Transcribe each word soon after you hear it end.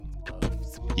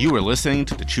You are listening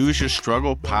to the Choose Your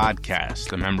Struggle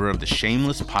podcast, a member of the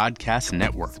Shameless Podcast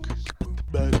Network.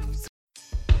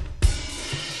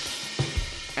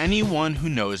 Anyone who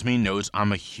knows me knows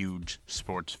I'm a huge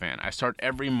sports fan. I start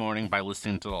every morning by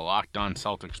listening to the Locked On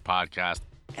Celtics podcast,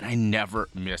 and I never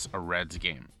miss a Reds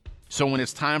game. So when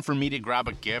it's time for me to grab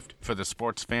a gift for the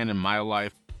sports fan in my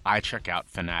life, I check out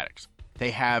Fanatics. They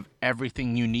have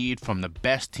everything you need, from the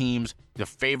best teams, the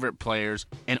favorite players,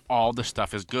 and all the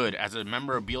stuff is good. As a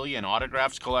memorabilia and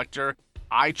autographs collector,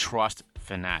 I trust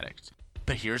Fanatics.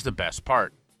 But here's the best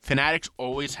part. Fanatics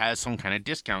always has some kind of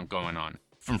discount going on.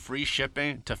 From free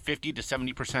shipping to 50 to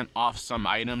 70% off some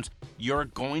items, you're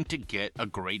going to get a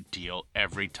great deal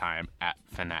every time at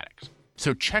Fanatics.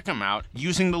 So check them out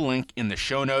using the link in the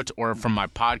show notes or from my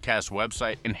podcast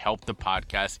website and help the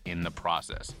podcast in the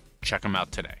process. Check them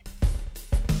out today.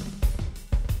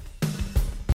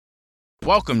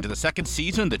 Welcome to the second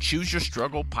season of the Choose Your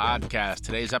Struggle podcast.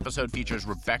 Today's episode features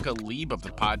Rebecca Lieb of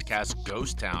the podcast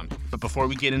Ghost Town. But before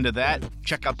we get into that,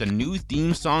 check out the new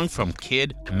theme song from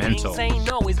Kid Mental. Things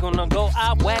ain't always gonna go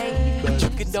our way, but you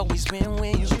can always win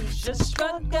when you choose your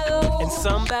struggle. And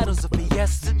some battles are for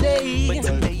yesterday, but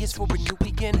today is for a new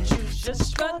beginning. Choose your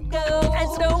struggle,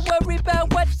 and don't worry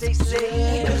about what they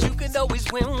say, but you can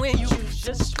always win when you choose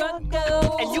your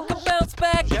struggle. And you can bounce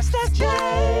back just as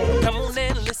Jay. Come on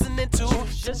and listen to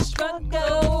choose your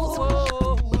struggles.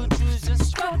 Whoa, choose your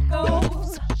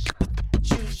struggles.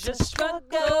 Choose your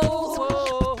struggles.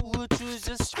 Whoa, choose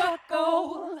your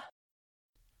struggle.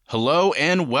 Hello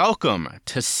and welcome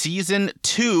to Season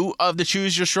 2 of the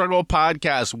Choose Your Struggle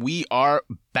podcast. We are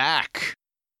back.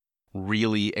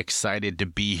 Really excited to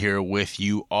be here with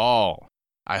you all.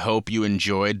 I hope you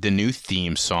enjoyed the new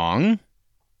theme song.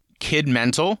 Kid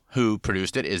Mental, who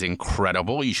produced it, is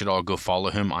incredible. You should all go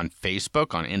follow him on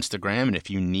Facebook, on Instagram, and if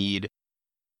you need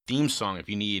theme song, if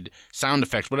you need sound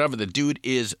effects, whatever, the dude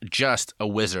is just a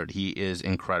wizard. He is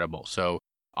incredible. So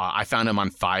I found him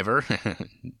on Fiverr.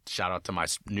 Shout out to my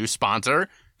new sponsor,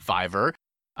 Fiverr.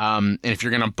 And if you're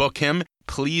going to book him,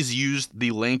 please use the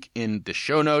link in the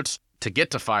show notes to get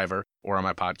to Fiverr or on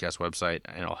my podcast website,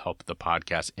 and it'll help the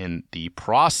podcast in the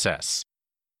process.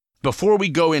 Before we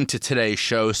go into today's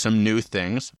show, some new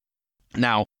things.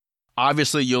 Now,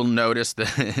 obviously, you'll notice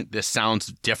that this sounds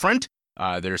different.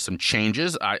 There's some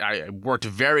changes. I worked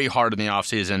very hard in the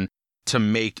offseason to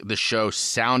make the show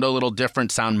sound a little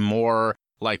different, sound more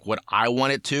like what I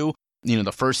want it to. You know,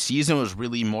 the first season was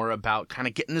really more about kind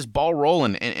of getting this ball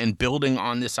rolling and building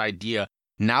on this idea.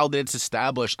 Now that it's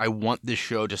established, I want this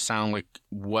show to sound like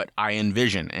what I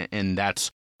envision, and that's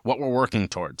what we're working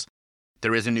towards.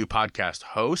 There is a new podcast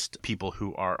host. People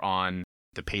who are on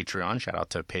the Patreon, shout out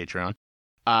to Patreon,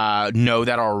 know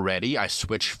that already. I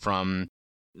switched from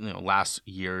last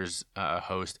year's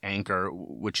host, Anchor,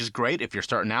 which is great. If you're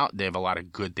starting out, they have a lot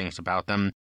of good things about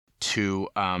them, to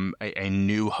a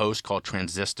new host called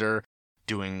Transistor,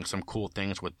 doing some cool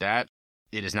things with that.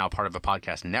 It is now part of a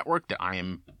podcast network that I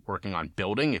am working on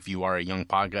building. If you are a young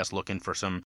podcast looking for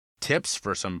some tips,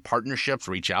 for some partnerships,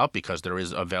 reach out, because there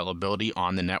is availability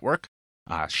on the network.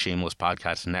 Shameless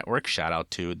Podcast Network. Shout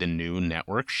out to the new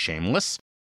network, Shameless.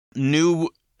 I'm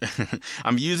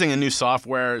using a new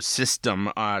software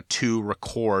system to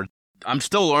record. I'm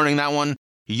still learning that one.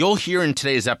 You'll hear in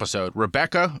today's episode,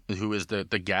 Rebecca, who is the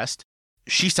guest,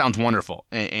 she sounds wonderful.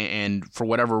 And for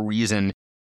whatever reason,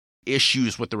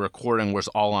 issues with the recording was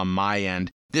all on my end.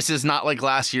 This is not like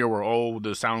last year where,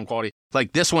 the sound quality.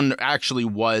 Like this one actually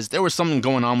was. There was something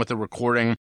going on with the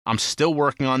recording. I'm still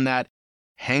working on that.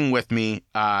 Hang with me.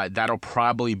 That'll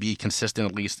probably be consistent,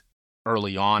 at least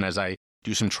early on, as I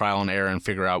do some trial and error and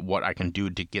figure out what I can do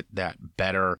to get that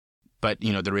better. But,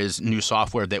 there is new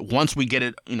software that once we get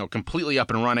it, completely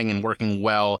up and running and working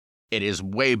well, it is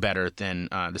way better than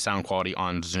the sound quality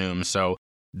on Zoom. So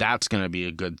that's going to be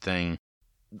a good thing.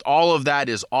 All of that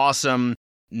is awesome.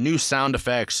 New sound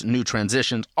effects, new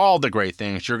transitions, all the great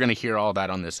things. You're going to hear all that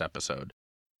on this episode.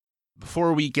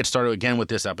 Before we get started again with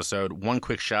this episode, one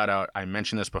quick shout out. I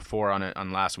mentioned this before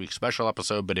on last week's special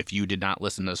episode, but if you did not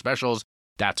listen to the specials,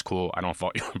 that's cool. I don't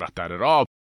fault you about that at all.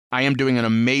 I am doing an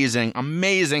amazing,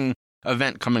 amazing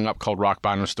event coming up called Rock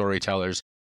Bottom Storytellers.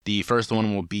 The first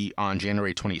one will be on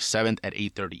January 27th at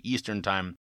 8:30 Eastern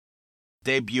Time,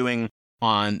 debuting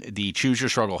on the Choose Your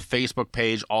Struggle Facebook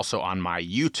page, also on my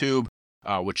YouTube,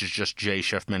 which is just Jay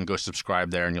Schiffman. Go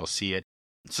subscribe there and you'll see it.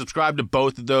 Subscribe to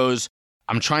both of those.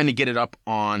 I'm trying to get it up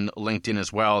on LinkedIn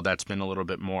as well. That's been a little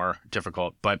bit more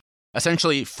difficult. But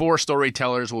essentially, 4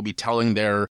 storytellers will be telling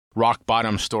their rock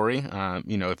bottom story.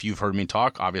 If you've heard me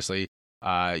talk, obviously,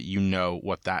 you know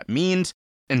what that means.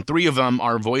 And 3 of them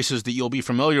are voices that you'll be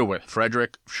familiar with.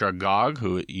 Frederick Chagog,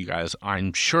 who you guys,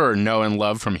 I'm sure, know and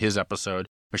love from his episode.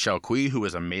 Michelle Cui, who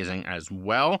is amazing as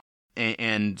well.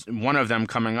 And one of them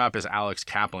coming up is Alex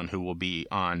Kaplan, who will be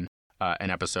on an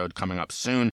episode coming up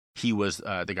soon. He was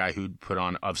the guy who put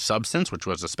on Of Substance, which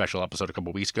was a special episode a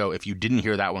couple weeks ago. If you didn't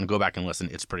hear that one, go back and listen.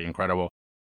 It's pretty incredible.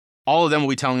 All of them will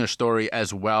be telling their story,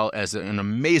 as well as an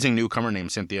amazing newcomer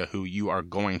named Cynthia, who you are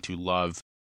going to love.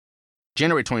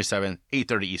 January 27th,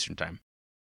 8:30 Eastern Time.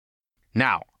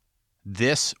 Now,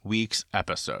 this week's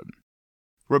episode.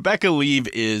 Rebecca Leave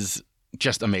is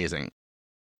just amazing.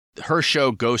 Her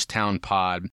show, Ghost Town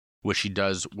Pod, which she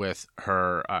does with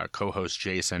her co-host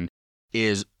Jason,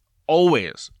 is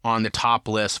always on the top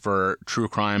list for true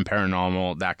crime,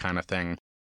 paranormal, that kind of thing.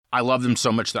 I love them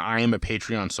so much that I am a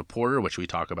Patreon supporter, which we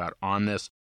talk about on this.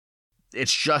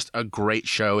 It's just a great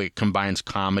show. It combines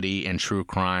comedy and true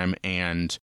crime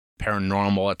and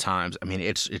paranormal at times. I mean,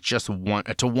 it's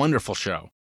a wonderful show.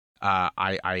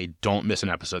 I don't miss an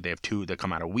episode. They have 2 that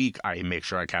come out a week. I make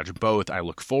sure I catch both. I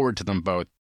look forward to them both.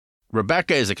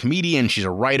 Rebecca is a comedian. She's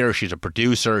a writer. She's a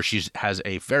producer. She has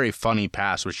a very funny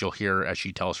past, which you'll hear as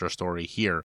she tells her story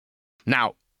here.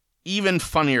 Now, even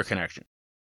funnier connection.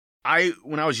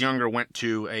 When I was younger, went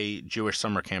to a Jewish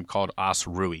summer camp called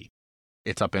Osrui.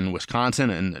 It's up in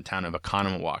Wisconsin in the town of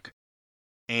Oconomowoc.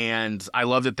 And I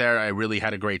loved it there. I really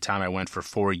had a great time. I went for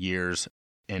 4 years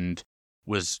and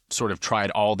was sort of tried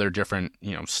all their different,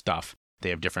 stuff.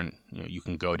 They have different, you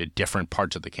can go to different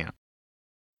parts of the camp.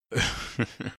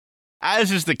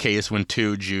 As is the case when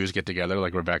 2 Jews get together,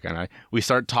 like Rebecca and I, we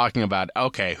start talking about,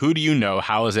 okay, who do you know?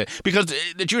 How is it? Because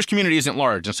the Jewish community isn't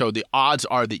large. And so the odds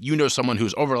are that you know someone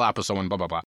who's overlapped with someone, blah, blah,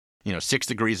 blah. 6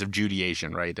 degrees of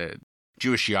Judaization, right?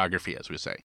 Jewish geography, as we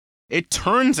say. It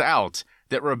turns out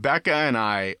that Rebecca and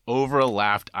I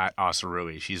overlapped at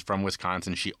Osrui. She's from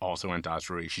Wisconsin. She also went to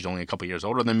Osrui. She's only a couple years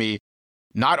older than me.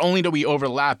 Not only do we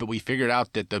overlap, but we figured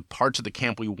out that the parts of the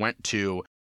camp we went to,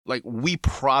 we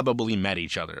probably met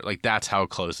each other. That's how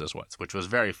close this was, which was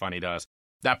very funny to us.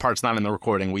 That part's not in the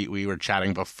recording. We were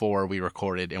chatting before we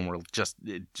recorded, and it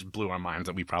just blew our minds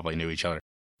that we probably knew each other.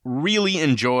 Really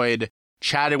enjoyed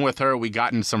chatting with her. We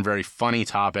got into some very funny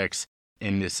topics,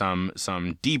 into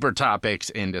some deeper topics,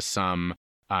 into some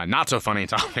not so funny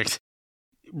topics.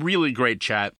 Really great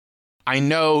chat. I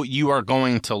know you are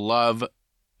going to love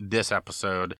this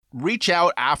episode. Reach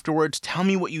out afterwards. Tell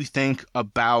me what you think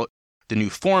about the new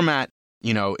format.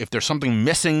 If there's something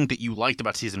missing that you liked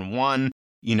about season 1,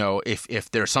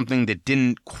 if there's something that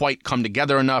didn't quite come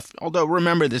together enough. Although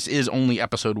remember, this is only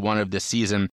episode 1 of this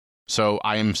season, so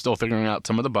I am still figuring out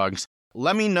some of the bugs.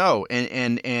 Let me know,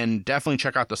 and definitely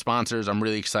check out the sponsors. I'm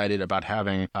really excited about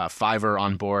having Fiverr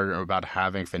on board, or about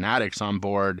having Fanatics on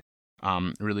board.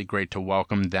 Really great to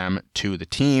welcome them to the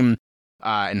team,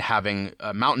 and having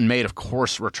Mountain Maid, of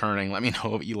course, returning. Let me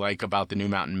know what you like about the new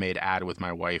Mountain Maid ad with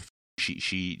my wife.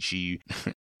 She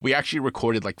we actually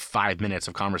recorded 5 minutes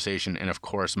of conversation, and of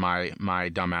course my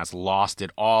dumbass lost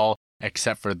it all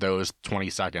except for those 20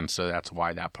 seconds. So that's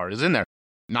why that part is in there.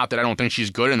 Not that I don't think she's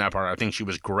good in that part. I think she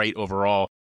was great overall.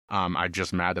 I'm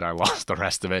just mad that I lost the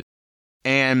rest of it.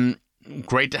 And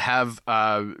great to have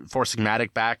Four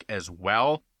Sigmatic back as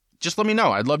well. Just let me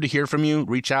know. I'd love to hear from you.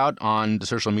 Reach out on the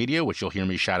social media, which you'll hear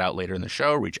me shout out later in the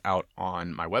show. Reach out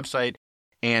on my website.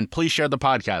 And please share the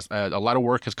podcast. A lot of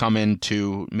work has come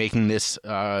into making this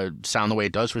sound the way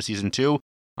it does for season 2.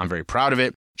 I'm very proud of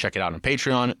it. Check it out on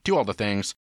Patreon. Do all the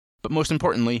things. But most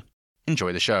importantly,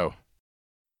 enjoy the show.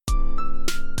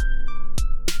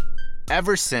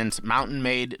 Ever since Mountain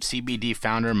Maid CBD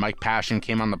founder Mike Passion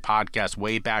came on the podcast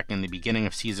way back in the beginning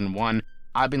of season 1,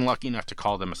 I've been lucky enough to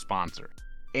call them a sponsor.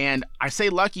 And I say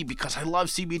lucky because I love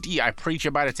CBD. I preach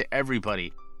about it to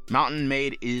everybody. Mountain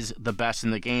Maid is the best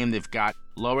in the game. They've got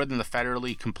lower than the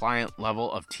federally compliant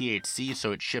level of THC,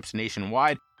 so it ships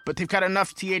nationwide, but they've got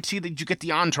enough THC that you get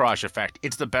the entourage effect.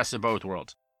 It's the best of both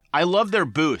worlds. I love their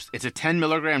Boost. It's a 10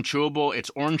 milligram chewable.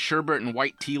 It's orange sherbet and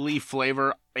white tea leaf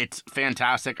flavor. It's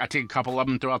fantastic. I take a couple of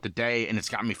them throughout the day, and it's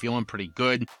got me feeling pretty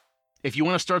good. If you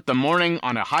want to start the morning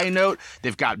on a high note,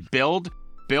 they've got Build.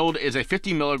 Build is a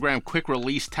 50 milligram quick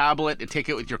release tablet. You take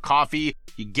it with your coffee,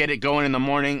 you get it going in the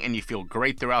morning, and you feel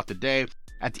great throughout the day.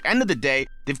 At the end of the day,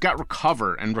 they've got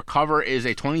Recover, and Recover is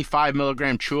a 25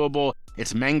 milligram chewable.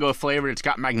 It's mango flavored. It's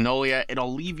got magnolia.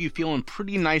 It'll leave you feeling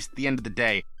pretty nice at the end of the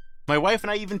day. My wife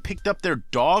and I even picked up their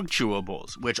dog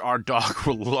chewables, which our dog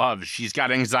will love. She's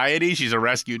got anxiety. She's a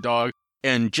rescue dog.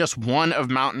 And just one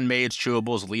of Mountain Maid's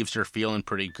chewables leaves her feeling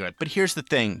pretty good. But here's the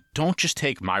thing. Don't just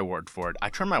take my word for it. I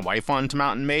turned my wife on to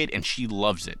Mountain Maid, and she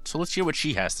loves it. So let's hear what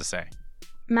she has to say.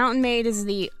 Mountain Made is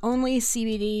the only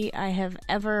CBD I have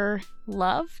ever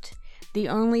loved, the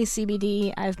only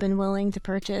CBD I've been willing to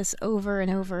purchase over and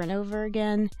over and over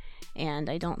again, and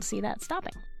I don't see that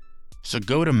stopping. So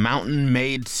go to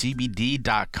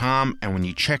mountainmadecbd.com, and when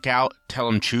you check out, tell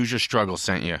them Choose Your Struggle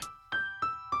sent you.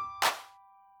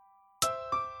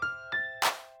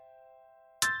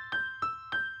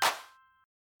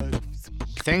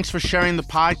 Thanks for sharing the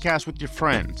podcast with your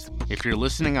friends. If you're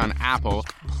listening on Apple,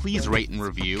 please rate and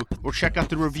review, or check out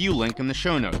the review link in the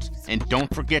show notes. And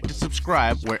don't forget to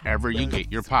subscribe wherever you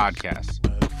get your podcasts.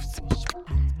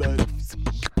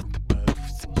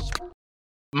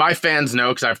 My fans know,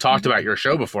 because I've talked about your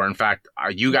show before. In fact,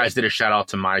 you guys did a shout out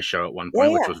to my show at one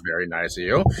point, which was very nice of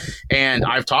you. And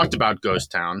I've talked about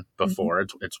Ghost Town before.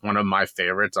 It's one of my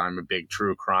favorites. I'm a big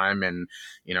true crime and,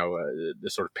 the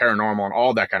sort of paranormal and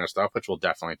all that kind of stuff, which we'll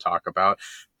definitely talk about.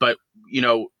 But,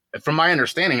 from my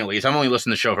understanding, at least, I've only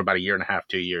listened to the show for about 1.5 years,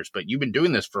 2 years, but you've been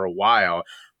doing this for a while.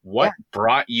 What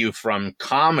brought you from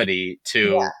comedy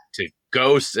to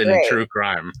ghosts and true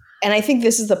crime? And I think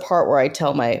this is the part where I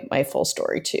tell my full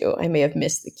story too. I may have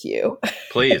missed the cue.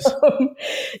 Please.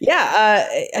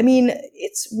 I mean,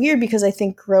 it's weird because I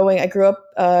think I grew up,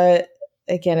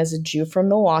 again, as a Jew from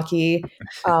Milwaukee.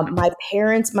 My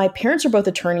parents are both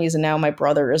attorneys, and now my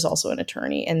brother is also an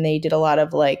attorney. And they did a lot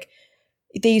of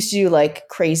they used to do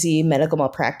crazy medical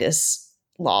malpractice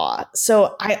law.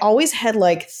 So I always had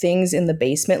things in the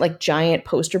basement, giant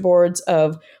poster boards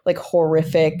of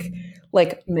horrific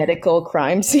medical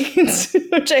crime scenes,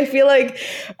 which I feel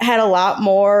had a lot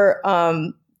more,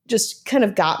 just kind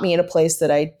of got me in a place that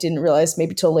I didn't realize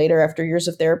maybe till later after years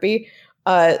of therapy.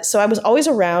 So I was always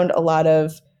around a lot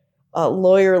of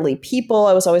lawyerly people.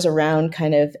 I was always around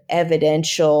kind of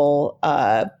evidential,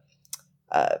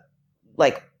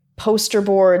 poster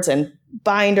boards and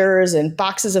binders and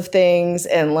boxes of things.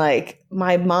 And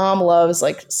my mom loves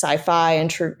sci-fi and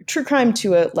true crime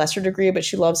to a lesser degree, but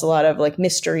she loves a lot of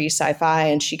mystery sci-fi.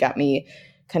 And she got me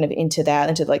kind of into that,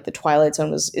 into the Twilight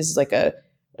Zone is a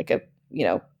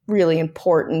really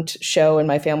important show in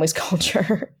my family's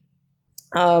culture.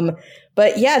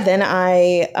 But yeah, then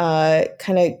I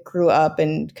kind of grew up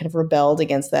and kind of rebelled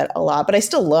against that a lot. But I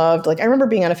still loved, I remember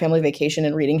being on a family vacation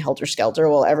and reading Helter Skelter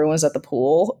while everyone's at the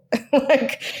pool.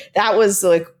 That was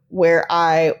where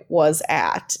I was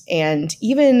at. And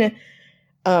even,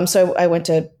 so I went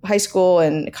to high school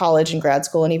and college and grad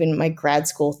school. And even my grad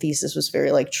school thesis was very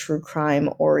true crime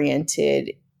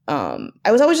oriented.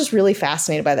 I was always just really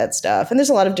fascinated by that stuff. And there's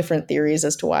a lot of different theories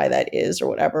as to why that is or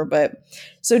whatever. But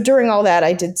so during all that,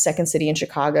 I did Second City in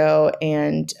Chicago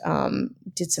and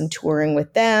did some touring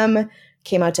with them,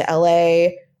 came out to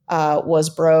LA, was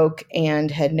broke and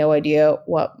had no idea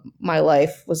what my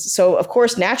life was. So, of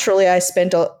course, naturally, I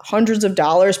spent hundreds of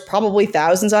dollars, probably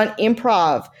thousands on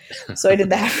improv. So I did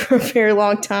that for a very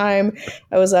long time.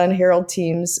 I was on Herald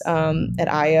teams at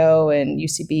IO and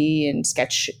UCB and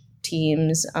sketch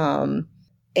teams,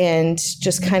 and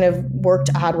just kind of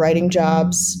worked odd writing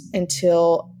jobs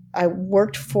until I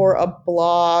worked for a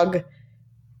blog,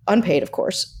 unpaid, of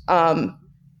course.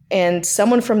 And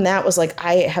someone from that was like,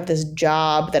 I have this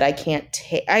job that I can't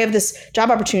take. I have this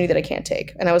job opportunity that I can't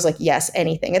take. And I was like, yes,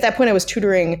 anything. At that point, I was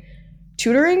tutoring,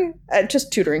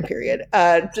 just tutoring period.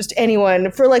 Just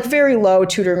anyone for very low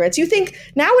tutoring rates. You think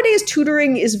nowadays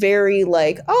tutoring is very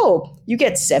you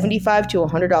get $75 to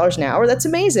 $100 an hour. That's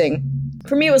amazing.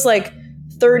 For me, it was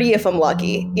 30 if I'm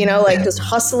lucky, just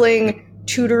hustling,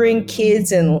 tutoring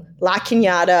kids in La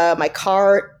Cañada, my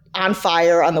car on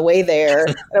fire on the way there.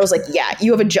 And I was like, yeah,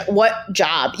 you have a job. What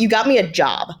job? You got me a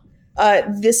job.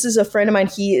 This is a friend of mine.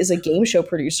 He is a game show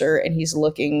producer and he's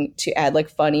looking to add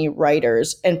funny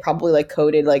writers and probably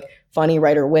coded funny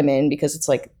writer women because it's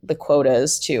the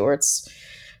quotas too, or it's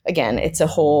that's a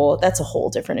whole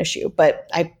different issue. But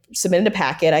I submitted a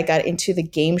packet. I got into the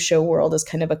game show world as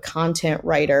kind of a content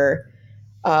writer,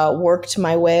 worked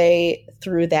my way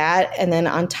through that. And then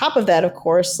on top of that, of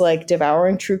course,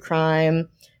 devouring true crime,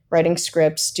 writing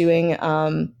scripts, doing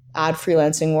odd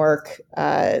freelancing work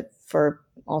for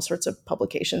all sorts of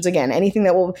publications. Again, anything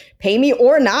that will pay me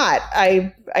or not.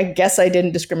 I guess I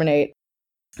didn't discriminate.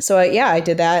 So I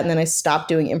did that. And then I stopped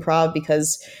doing improv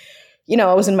because,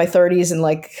 I was in my 30s and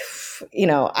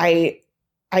I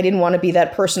didn't want to be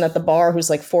that person at the bar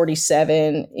who's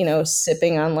 47,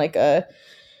 sipping on a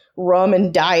rum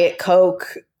and Diet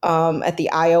Coke at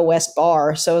the IO West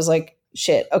bar. So I was like,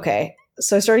 shit, okay.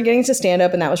 So I started getting to stand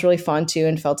up and that was really fun too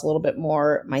and felt a little bit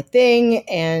more my thing.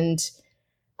 And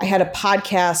I had a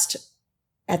podcast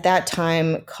at that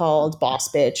time called Boss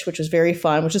Bitch, which was very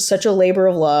fun, which is such a labor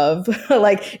of love.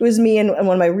 Like it was me and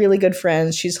one of my really good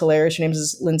friends. She's hilarious. Her name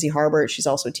is Lindsay Harbert. She's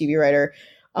also a TV writer.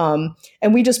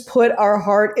 And we just put our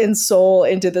heart and soul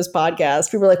into this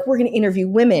podcast. We were like, we're going to interview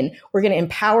women. We're going to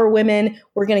empower women.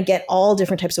 We're going to get all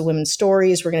different types of women's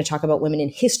stories. We're going to talk about women in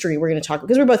history. We're going to talk,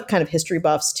 because we're both kind of history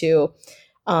buffs too.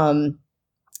 And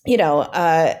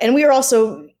we were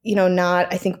also,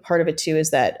 not, I think part of it too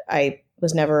is that I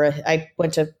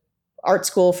went to art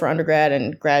school for undergrad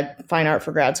and fine art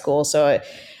for grad school. So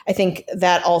I think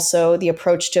that also the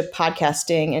approach to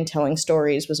podcasting and telling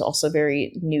stories was also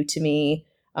very new to me.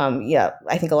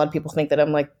 I think a lot of people think that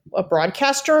I'm like a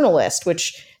broadcast journalist,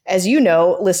 which, as you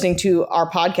know, listening to our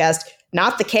podcast,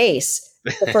 not the case,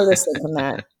 the furthest thing from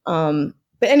that.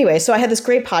 But anyway, so I had this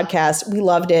great podcast. We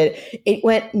loved it. It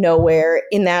went nowhere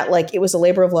in that, like, it was a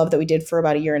labor of love that we did for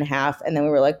about a year and a half. And then we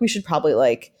were like, we should probably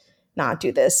like not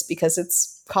do this because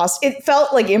it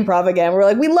felt like improv again. We're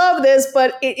like, we love this,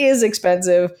 but it is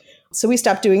expensive. So we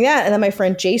stopped doing that. And then my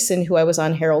friend Jason, who I was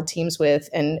on Herald Teams with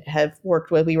and have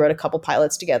worked with, we wrote a couple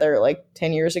pilots together like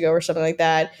 10 years ago or something like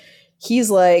that. He's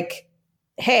like,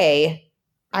 hey,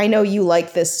 I know you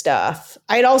like this stuff.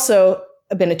 I'd also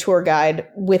been a tour guide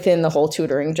within the whole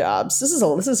tutoring jobs. This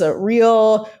is a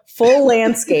real full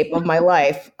landscape of my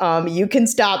life. You can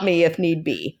stop me if need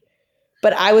be.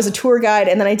 But I was a tour guide,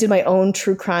 and then I did my own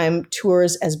true crime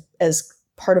tours as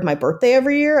part of my birthday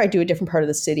every year. I do a different part of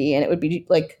the city, and it would be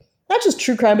like not just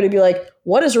true crime, but it'd be like,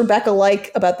 what does Rebecca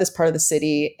like about this part of the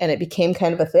city? And it became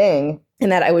kind of a thing.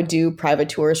 And that I would do private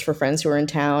tours for friends who are in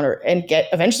town and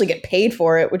eventually get paid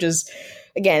for it, which is,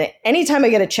 again, anytime I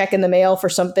get a check in the mail for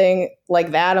something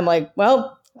like that, I'm like,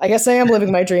 well, I guess I am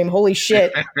living my dream. Holy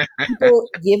shit. People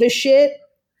give a shit.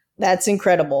 That's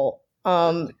incredible.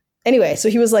 Anyway, so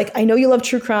he was like, I know you love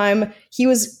true crime. He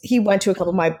went to a couple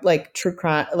of my like true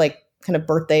crime, like kind of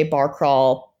birthday bar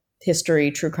crawl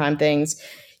history, true crime things.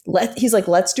 He's like,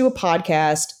 let's do a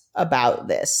podcast about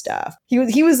this stuff.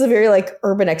 He was a very like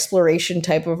urban exploration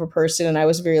type of a person. And I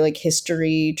was very like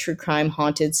history, true crime,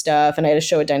 haunted stuff. And I had a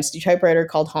show at Dynasty Typewriter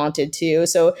called Haunted too.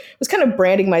 So I was kind of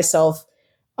branding myself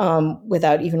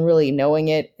without even really knowing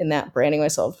it, in that branding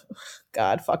myself.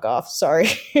 God, fuck off. Sorry.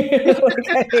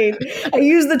 I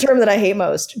use the term that I hate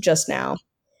most just now.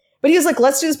 But he was like,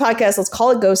 let's do this podcast. Let's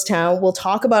call it Ghost Town. We'll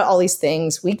talk about all these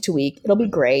things week to week. It'll be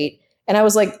great. And I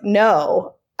was like,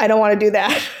 no, I don't want to do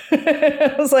that.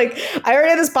 I was like, I already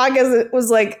had this podcast that was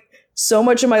like so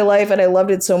much of my life and I loved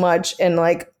it so much. And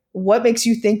like, what makes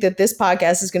you think that this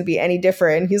podcast is going to be any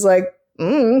different? And he's like,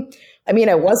 I mean,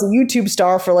 I was a YouTube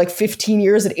star for like 15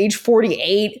 years at age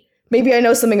 48. Maybe I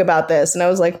know something about this. And I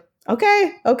was like,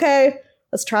 okay,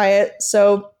 let's try it.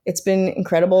 So it's been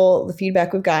incredible. The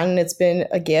feedback we've gotten, it's been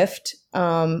a gift.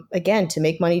 Again, to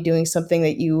make money doing something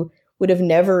that you would have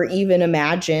never even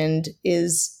imagined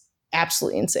is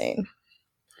absolutely insane.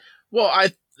 Well,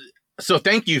 so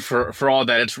thank you for all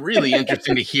that. It's really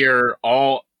interesting to hear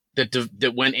all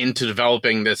that went into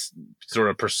developing this sort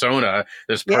of persona,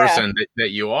 this person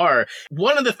that you are.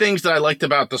 One of the things that I liked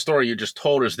about the story you just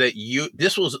told is that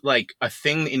this was like a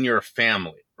thing in your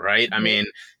family, right? Mm-hmm. I mean,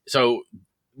 so,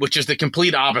 which is the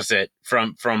complete opposite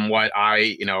from what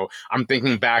I'm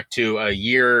thinking back to a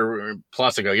year and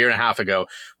a half ago,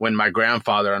 when my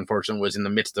grandfather, unfortunately, was in the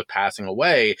midst of passing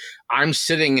away. I'm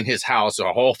sitting in his house, so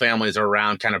our whole family's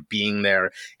around kind of being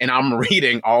there, and I'm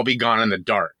reading I'll Be Gone in the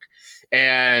Dark.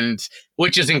 And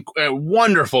which is a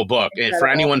wonderful book for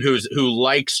anyone who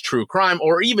likes true crime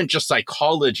or even just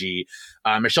psychology.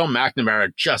 Michelle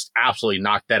McNamara just absolutely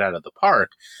knocked that out of the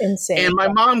park. Insane. And my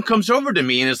mom comes over to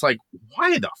me and is like,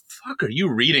 why the fuck are you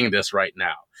reading this right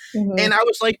now? Mm-hmm. And I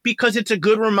was like, because it's a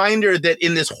good reminder that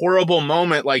in this horrible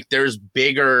moment, like there's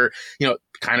bigger,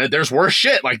 kind of there's worse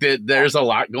shit. Like there's a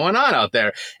lot going on out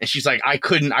there. And she's like, I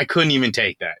couldn't even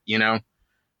take that,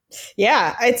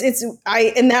 Yeah,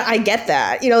 I get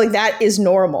that. Like that is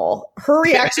normal. Her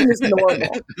reaction is normal.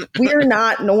 We're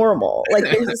not normal. Like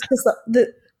there's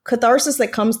the catharsis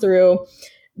that comes through.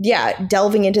 Yeah,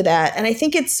 delving into that, and I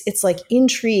think it's like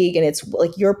intrigue, and it's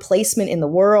like your placement in the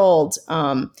world,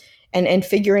 and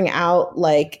figuring out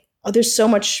like, oh, there's so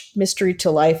much mystery to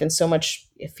life and so much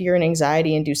fear and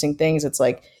anxiety inducing things. It's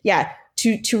like, yeah,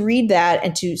 to read that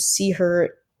and to see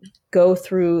her go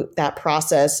through that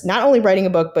process, not only writing a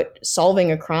book, but solving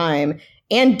a crime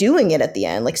and doing it at the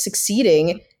end, like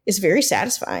succeeding, is very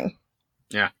satisfying.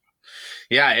 Yeah.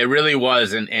 Yeah, it really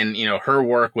was. And her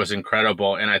work was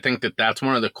incredible. And I think that that's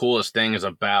one of the coolest things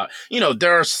about,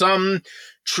 there are some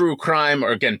true crime, or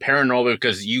again, paranormal,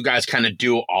 because you guys kind of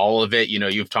do all of it. You know,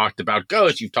 you've talked about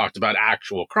ghosts, you've talked about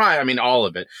actual crime. I mean, all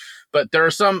of it. But there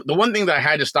are the one thing that I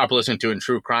had to stop listening to in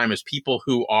true crime is people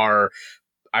who are,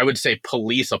 I would say,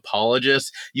 police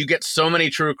apologists. You get so many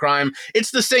true crime.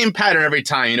 It's the same pattern every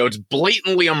time. You know, it's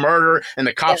blatantly a murder and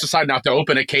the cops decide not to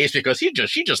open a case because she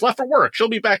just left for work. She'll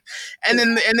be back. And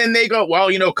then they go,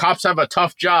 well, you know, cops have a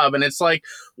tough job. And it's like,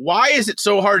 why is it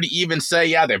so hard to even say,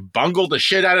 yeah, they bungled the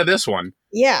shit out of this one?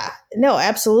 Yeah, no,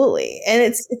 absolutely. And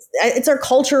it's our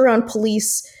culture around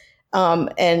police,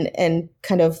 and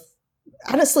kind of,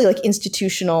 honestly, like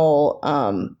institutional,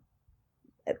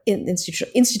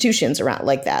 institutions around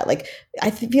like that. Like, I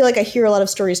feel like I hear a lot of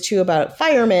stories too about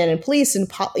firemen and police and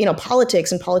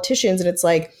politics and politicians, and it's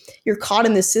like, you're caught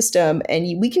in this system,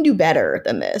 and we can do better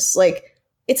than this. Like,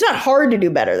 it's not hard to do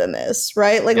better than this,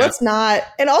 right? Like, let's not.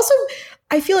 And also,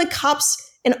 I feel like cops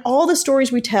and all the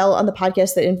stories we tell on the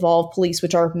podcast that involve police,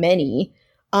 which are many,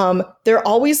 they're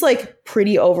always like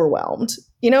pretty overwhelmed.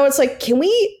 You know, it's like, can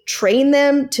we train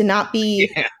them to not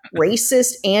be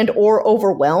racist and or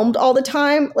overwhelmed all the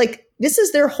time? Like, this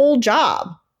is their whole job.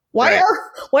 Why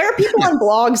are people on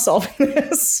blogs solving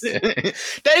this?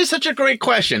 That is such a great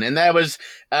question. And that was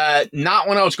not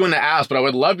what I was going to ask, but I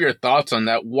would love your thoughts on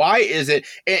that. Why is it?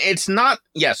 It's not,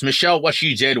 yes, Michelle, what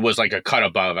she did was like a cut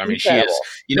above. I mean, incredible. She is,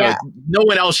 you know, no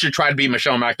one else should try to be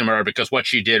Michelle McNamara because what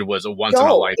she did was a once in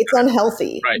a lifetime. It's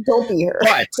unhealthy. Right. Don't be her.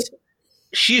 But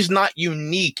she's not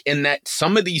unique in that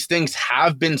some of these things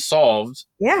have been solved,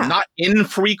 not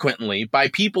infrequently, by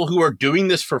people who are doing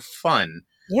this for fun.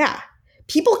 Yeah.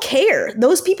 People care.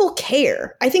 Those people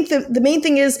care. I think the main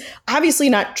thing is obviously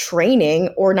not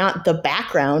training or not the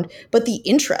background, but the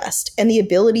interest and the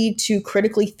ability to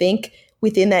critically think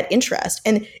within that interest.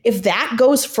 And if that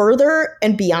goes further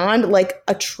and beyond like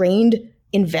a trained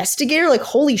investigator, like,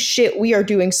 holy shit, we are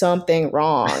doing something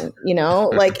wrong, you know?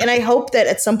 Like, and I hope that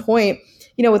at some point,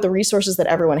 you know, with the resources that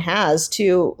everyone has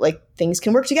to, like, things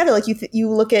can work together. Like you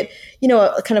look at, you know,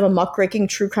 a kind of a muckraking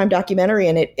true crime documentary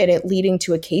and it leading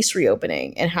to a case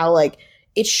reopening, and how like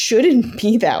it shouldn't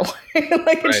be that way.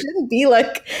 Like it shouldn't be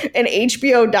like an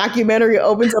HBO documentary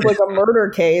opens up like a murder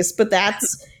case, but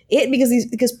that's it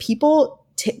because people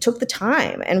took the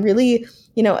time and really,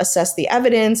 you know, assessed the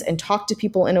evidence and talked to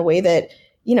people in a way that,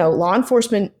 you know, law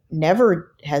enforcement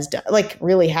never has done, like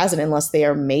really hasn't, unless they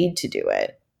are made to do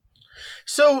it.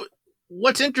 So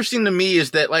what's interesting to me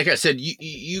is that, like I said,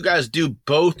 you guys do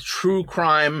both true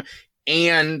crime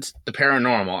and the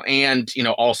paranormal and, you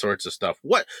know, all sorts of stuff.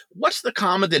 What's the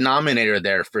common denominator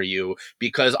there for you?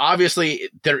 Because obviously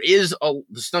there is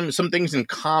some things in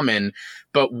common,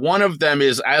 but one of them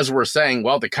is, as we're saying,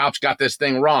 well, the cops got this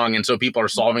thing wrong, and so people are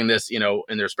solving this, you know,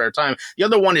 in their spare time. The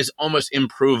other one is almost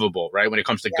improvable, right, when it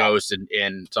comes to ghosts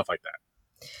and stuff like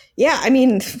that. Yeah, I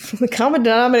mean, the common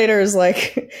denominator is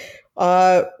like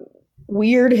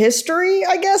weird history,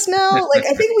 I guess now. Like,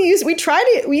 I think we used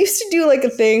to do like a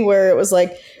thing where it was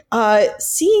like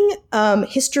seeing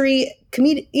history,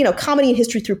 comedy and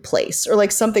history through place, or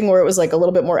like something where it was like a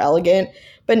little bit more elegant.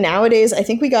 But nowadays, I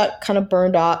think we got kind of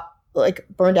burned out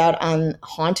on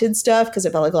haunted stuff, because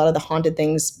it felt like a lot of the haunted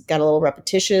things got a little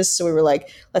repetitious. So we were like,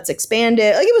 let's expand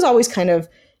it. Like, it was always kind of,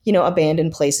 you know,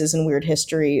 abandoned places and weird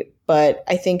history. But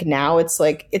I think now it's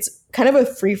like, it's kind of a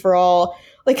free for all.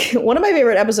 Like, one of my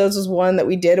favorite episodes was one that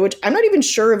we did, which I'm not even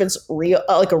sure if it's real,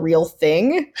 like a real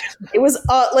thing. It was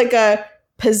like a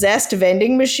possessed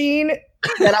vending machine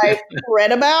that I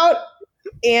read about.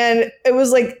 And it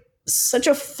was like such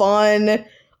a fun,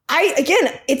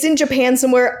 it's in Japan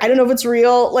somewhere. I don't know if it's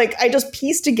real. Like, I just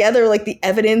pieced together like the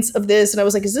evidence of this. And I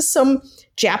was like, is this some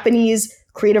Japanese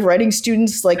creative writing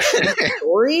student's like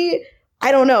story?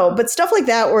 I don't know. But stuff like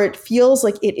that, where it feels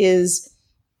like it is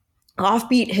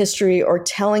offbeat history or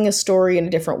telling a story in a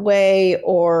different way,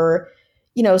 or,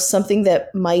 you know, something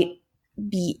that might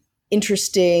be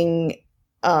interesting.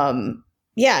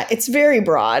 It's very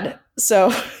broad.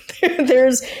 So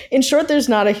there's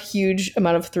not a huge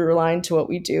amount of through line to what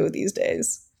we do these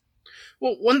days.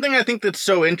 Well, one thing I think that's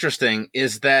so interesting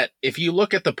is that if you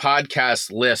look at the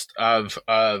podcast list of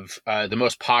the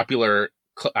most popular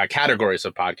categories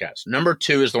of podcasts, number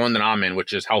 2 is the one that I'm in,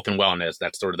 which is health and wellness.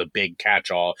 That's sort of the big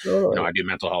catch-all. You know, I do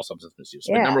mental health, substance misuse.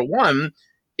 Yeah. But number 1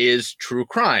 is true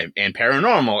crime and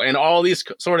paranormal and all these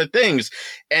sort of things.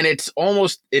 And it's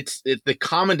the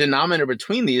common denominator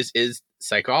between these is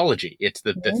psychology. It's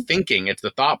the thinking, it's the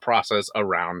thought process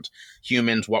around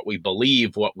humans, what we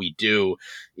believe, what we do.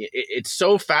 It's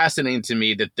so fascinating to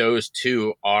me that those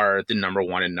two are the number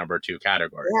 1 and number 2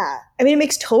 category. Yeah. I mean, it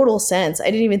makes total sense. I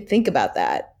didn't even think about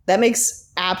that. That makes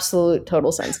absolute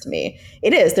total sense to me.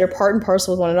 It is. They're part and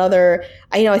parcel with one another.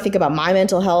 I think about my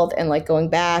mental health and like going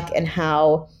back and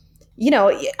how,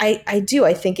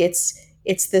 I think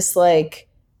it's this like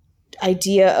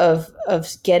idea of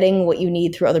getting what you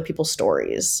need through other people's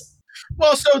stories.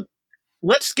 Well, so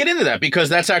let's get into that, because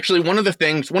that's actually one of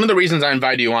the reasons I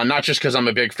invited you on, not just because I'm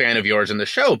a big fan of yours in the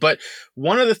show, but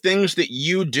one of the things that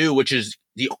you do, which is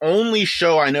the only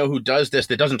show I know who does this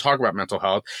that doesn't talk about mental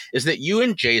health, is that you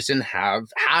and Jason have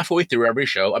halfway through every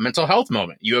show a mental health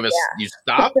moment. You have you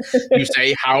stop, you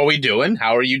say, how are we doing?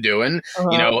 How are you doing?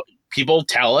 People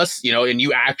tell us, and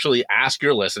you actually ask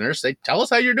your listeners, say, tell us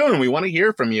how you're doing. We want to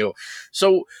hear from you.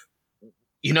 So,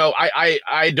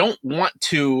 I don't want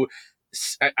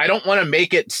to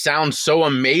make it sound so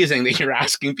amazing that you're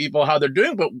asking people how they're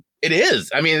doing, but it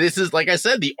is. I mean, this is, like I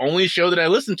said, the only show that I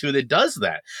listen to that does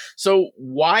that. So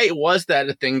why was that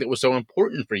a thing that was so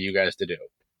important for you guys to do?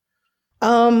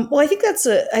 Well, I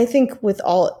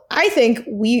think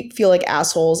we feel like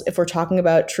assholes if we're talking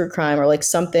about true crime or like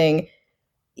something,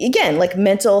 again, like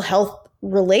mental health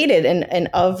related and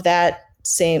of that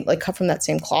same, like cut from that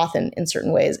same cloth in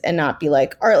certain ways, and not be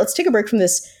like, all right, let's take a break from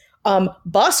this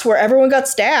bus where everyone got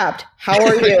stabbed. How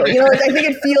are you? I think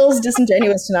it feels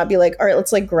disingenuous to not be like, all right,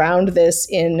 let's like ground this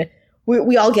in,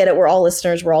 we all get it. We're all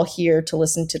listeners. We're all here to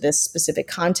listen to this specific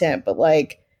content, but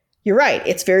like, you're right.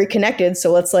 It's very connected.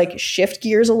 So let's like shift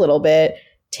gears a little bit,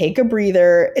 take a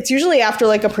breather. It's usually after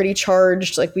like a pretty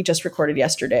charged, like we just recorded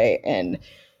yesterday, and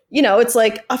it's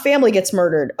like a family gets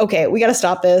murdered. Okay, we got to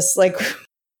stop this. Like,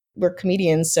 we're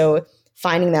comedians, so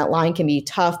finding that line can be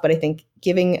tough, but I think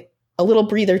giving a little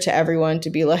breather to everyone to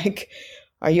be like,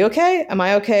 are you okay? Am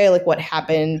I okay? Like, what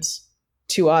happened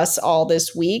to us all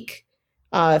this week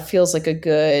feels like a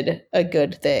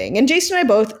good thing. And Jason and I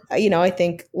both, I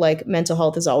think like mental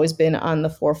health has always been on the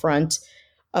forefront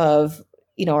of,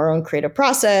 our own creative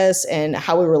process and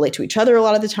how we relate to each other a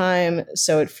lot of the time.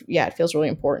 So it feels really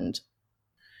important.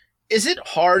 Is it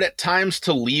hard at times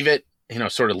to leave it,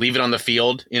 sort of leave it on the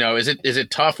field? Is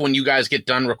it tough when you guys get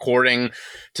done recording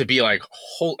to be like,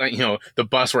 the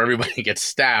bus where everybody gets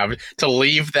stabbed, to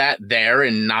leave that there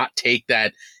and not take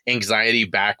that anxiety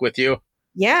back with you?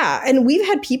 Yeah. And we've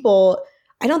had people,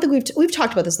 I don't think we've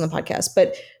talked about this on the podcast,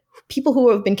 but people who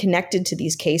have been connected to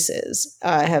these cases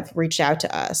have reached out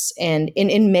to us, and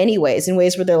in many ways, in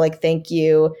ways where they're like, thank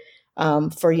you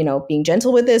for, being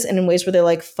gentle with this, and in ways where they're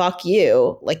like, fuck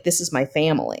you, like, this is my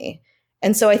family.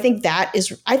 And so I think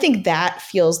that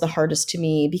feels the hardest to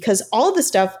me, because all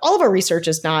of our research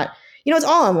is not, it's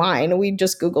all online. We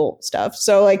just Google stuff.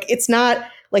 So like, it's not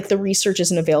like the research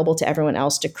isn't available to everyone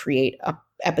else to create a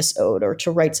episode or to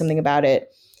write something about it.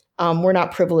 We're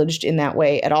not privileged in that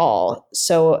way at all.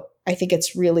 So I think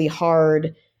it's really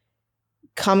hard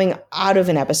coming out of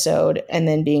an episode and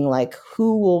then being like,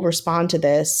 who will respond to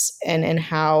this? And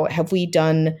how have we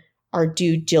done our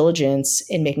due diligence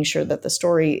in making sure that the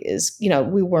story is,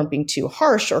 we weren't being too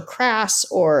harsh or crass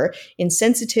or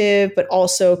insensitive, but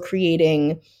also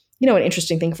creating, an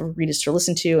interesting thing for readers to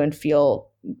listen to and feel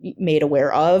made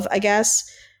aware of, I guess.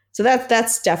 So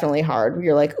that's definitely hard. Where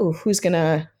you're like, oh,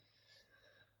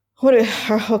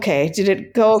 okay, did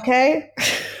it go okay?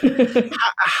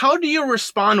 How do you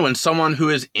respond when someone who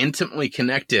is intimately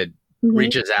connected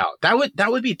reaches out?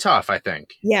 That would be tough, I think.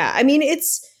 Yeah, I mean,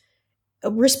 it's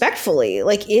respectfully,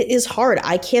 like, it is hard.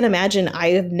 I can't imagine.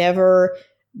 I have never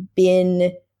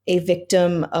been a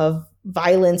victim of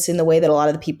violence in the way that a lot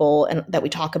of the people that we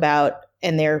talk about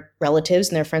and their relatives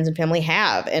and their friends and family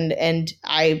have, and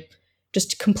I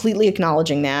just completely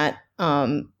acknowledging that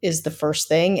is the first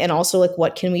thing. And also, like,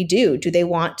 what can we do? Do they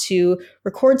want to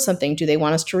record something? Do they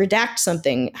want us to redact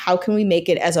something? How can we make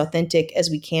it as authentic as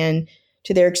we can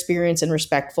to their experience and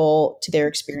respectful to their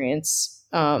experience?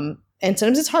 And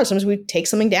sometimes it's hard. Sometimes we take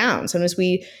something down. Sometimes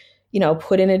we,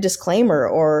 put in a disclaimer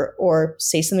or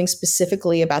say something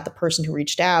specifically about the person who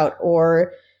reached out,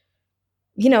 or,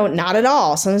 not at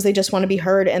all. Sometimes they just want to be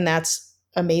heard, and that's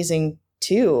amazing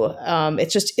too.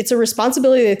 It's a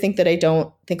responsibility, I think, that I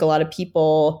don't think a lot of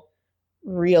people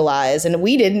realize. And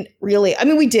we didn't really,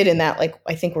 we did in that, like,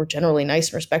 I think we're generally nice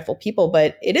and respectful people,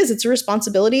 but it's a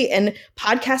responsibility. And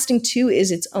podcasting too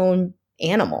is its own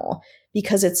animal,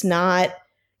 because it's not,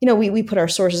 we put our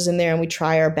sources in there and we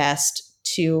try our best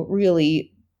to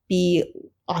really be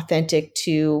authentic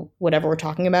to whatever we're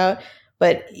talking about.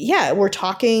 But yeah, we're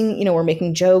talking, we're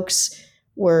making jokes,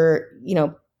 we're,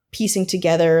 piecing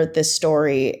together this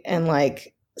story, and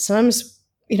like, sometimes,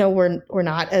 we're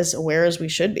not as aware as we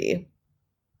should be.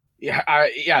 Yeah,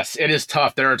 yes, it is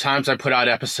tough. There are times I put out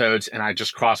episodes and I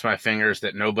just cross my fingers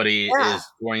that nobody is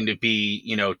going to be,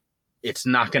 it's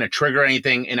not going to trigger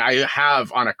anything. And I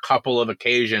have on a couple of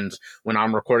occasions when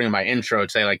I'm recording my intro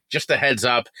say like, just a heads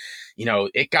up, you know,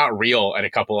 it got real at a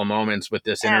couple of moments with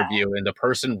this interview, and the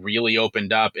person really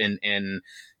opened up and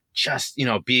just, you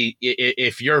know,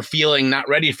 if you're feeling not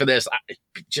ready for this,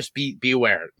 just be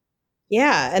aware.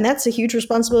 Yeah. And that's a huge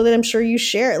responsibility that I'm sure you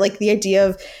share. Like the idea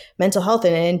of mental health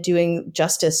and doing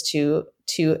justice to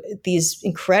these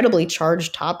incredibly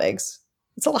charged topics.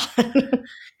 It's a lot.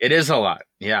 It is a lot.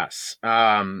 Yes.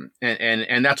 And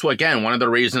that's what, again, one of the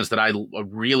reasons that I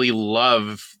really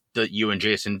love that you and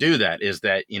Jason do that is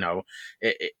that, you know,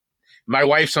 my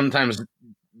wife sometimes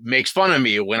makes fun of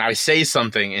me when I say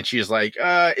something and she's like,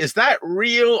 is that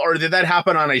real? Or did that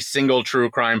happen on a single true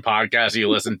crime podcast you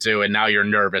listened to and now you're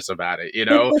nervous about it, you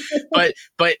know? but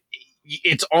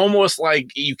it's almost like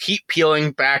you keep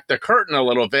peeling back the curtain a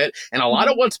little bit, and a lot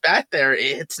of what's back there,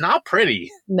 it's not pretty.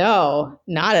 No,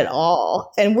 not at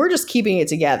all. And we're just keeping it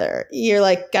together. You're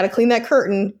like, got to clean that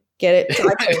curtain, get it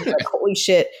dry cleaned. Like, holy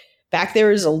shit, back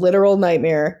there is a literal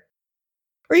nightmare.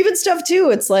 Or even stuff too.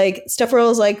 It's like stuff where I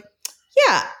was like,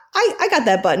 yeah, I got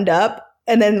that buttoned up.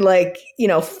 And then like, you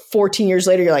know, 14 years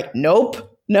later, you're like, nope,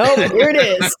 here it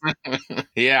is.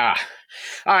 Yeah.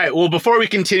 All right. Well, before we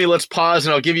continue, let's pause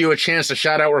and I'll give you a chance to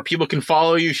shout out where people can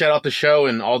follow you, shout out the show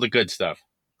and all the good stuff.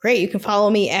 Great. You can follow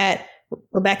me at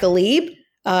Rebecca Leib.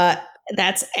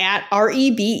 That's at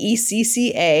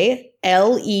REBECCA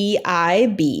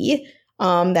LEIB.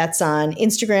 That's on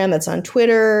Instagram. That's on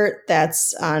Twitter.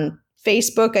 That's on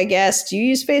Facebook, I guess. Do you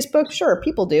use Facebook? Sure.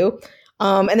 People do.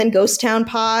 And then Ghost Town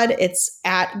Pod. It's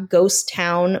at Ghost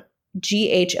Town,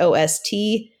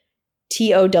 GHOST.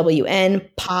 TOWN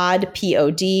pod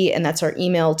POD, and that's our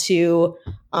email too.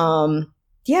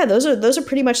 Yeah, those are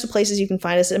pretty much the places you can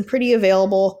find us, and pretty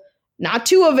available. Not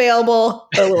too available,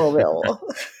 but a little available.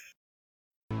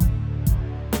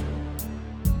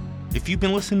 If you've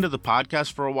been listening to the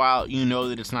podcast for a while, you know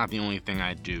that it's not the only thing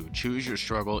I do. Choose Your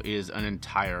Struggle is an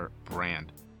entire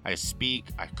brand. I speak,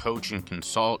 I coach and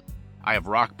consult. I have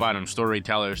rock bottom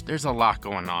storytellers. There's a lot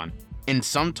going on. And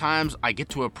sometimes I get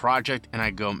to a project and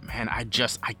I go, man, I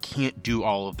can't do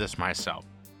all of this myself.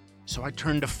 So I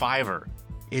turn to Fiverr.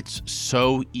 It's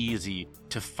so easy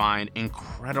to find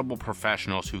incredible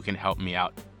professionals who can help me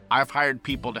out. I've hired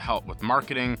people to help with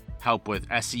marketing, help with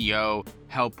SEO,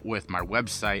 help with my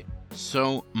website.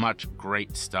 So much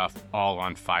great stuff all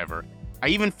on Fiverr. I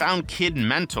even found Kid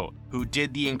Mental, who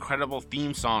did the incredible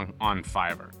theme song on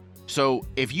Fiverr. So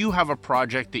if you have a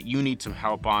project that you need some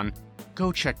help on,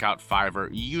 go check out Fiverr.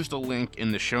 Use the link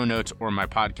in the show notes or my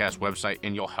podcast website,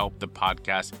 and you'll help the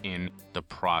podcast in the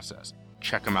process.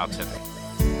 Check them out today.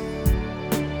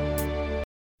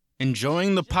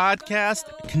 Enjoying the podcast?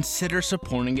 Consider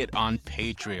supporting it on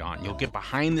Patreon. You'll get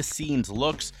behind-the-scenes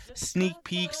looks, sneak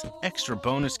peeks, extra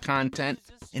bonus content,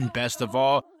 and best of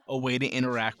all, a way to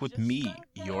interact with me,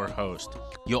 your host.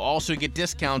 You'll also get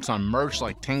discounts on merch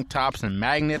like tank tops and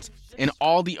magnets, and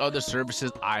all the other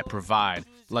services I provide,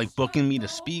 like booking me to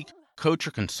speak, coach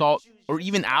or consult, or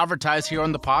even advertise here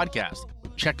on the podcast.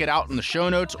 Check it out in the show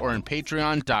notes or in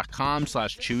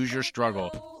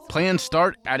patreon.com/chooseyourstruggle. Plans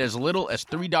start at as little as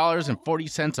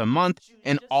 $3.40 a month,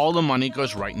 and all the money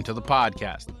goes right into the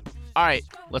podcast. All right,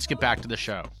 let's get back to the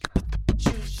show.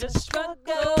 Choose your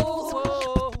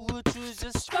struggle. Choose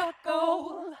your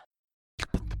struggle.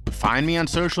 Find me on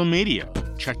social media.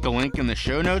 Check the link in the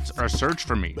show notes or search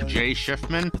for me, Jay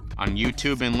Schiffman, on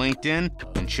YouTube and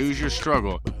LinkedIn, and Choose Your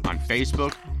Struggle on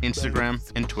Facebook, Instagram,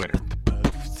 and Twitter.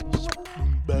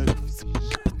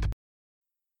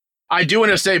 I do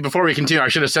want to say before we continue, I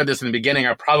should have said this in the beginning.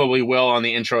 I probably will on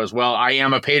the intro as well. I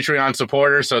am a Patreon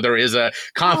supporter, so there is a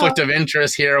conflict of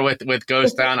interest here with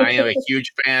Ghost Town. I am a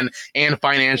huge fan and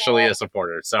financially a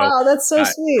supporter. So that's so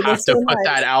sweet. I have to put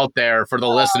that out there for the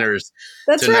listeners.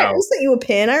 That's right. I sent you a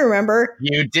pin. I remember.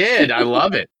 You did. I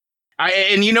love it.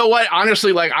 And you know what?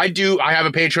 Honestly, like I have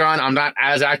a Patreon. I'm not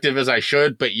as active as I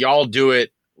should, but y'all do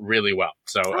it really well.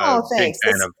 So thanks.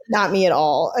 That's not me at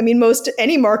all. I mean,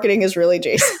 any marketing is really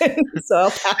Jason. So I'll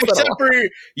pass it except for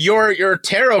your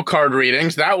tarot card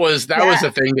readings. That was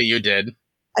the thing that you did.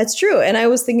 It's true. And I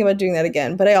was thinking about doing that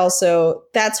again, but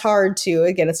that's hard too.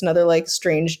 Again, it's another like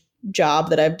strange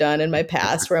job that I've done in my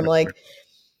past where I'm like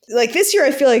this year,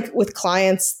 I feel like with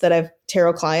clients that I've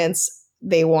tarot clients,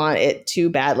 they want it too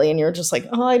badly. And you're just like,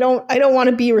 oh, I don't want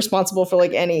to be responsible for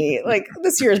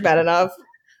this year is bad enough.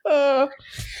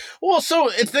 Well, so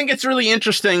I think it's really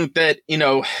interesting that,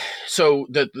 so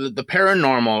the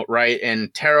paranormal, right,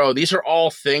 and tarot, these are all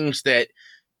things that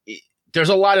there's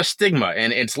a lot of stigma,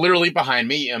 and it's literally behind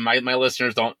me, and my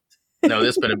listeners don't know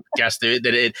this, but guess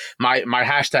that my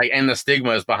hashtag and the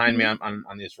stigma is behind me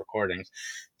on these recordings.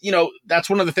 You know, that's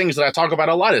one of the things that I talk about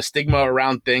a lot is stigma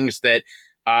around things that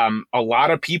a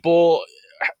lot of people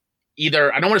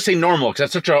either, I don't want to say normal because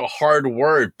that's such a hard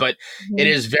word, but it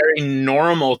is very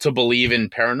normal to believe in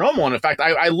paranormal. And in fact,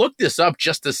 I looked this up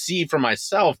just to see for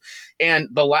myself. And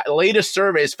the latest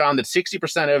surveys found that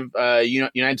 60% of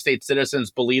United States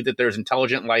citizens believe that there's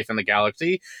intelligent life in the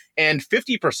galaxy, and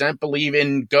 50% believe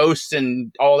in ghosts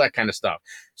and all that kind of stuff.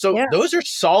 So those are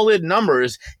solid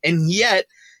numbers. And yet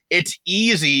it's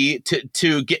easy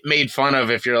to get made fun of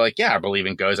if you're like, yeah, I believe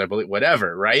in ghosts, I believe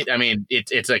whatever, right? I mean,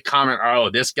 it's a comment, oh,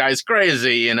 this guy's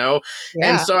crazy, you know?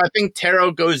 Yeah. And so I think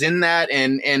tarot goes in that,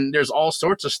 and there's all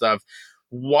sorts of stuff.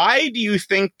 Why do you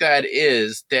think that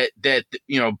is, that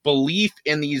you know, belief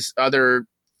in these other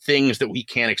things that we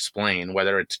can't explain,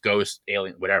 whether it's ghost,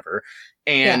 alien, whatever,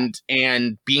 and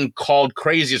being called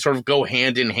crazy sort of go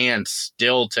hand in hand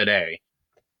still today?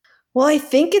 Well, I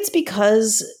think it's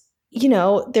because, you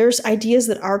know, there's ideas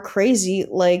that are crazy,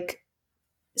 like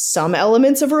some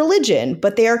elements of religion,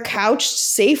 but they are couched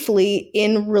safely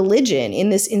in religion, in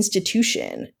this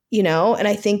institution, you know? And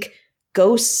I think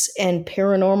ghosts and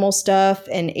paranormal stuff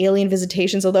and alien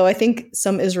visitations, although I think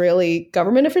some Israeli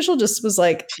government official just was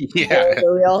like, yeah,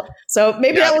 real. So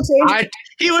maybe that will change.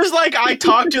 He was like, I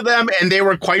talked to them and they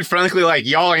were quite frankly like,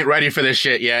 y'all ain't ready for this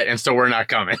shit yet, and so we're not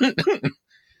coming.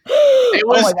 It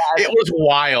was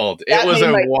wild. It was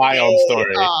a wild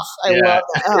story. Oh, I love that.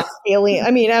 Oh, alien.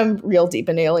 I mean, I'm real deep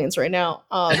in aliens right now.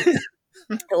 I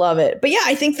love it. But yeah,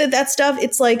 I think that stuff,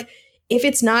 it's like, if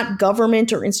it's not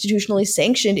government or institutionally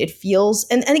sanctioned, it feels,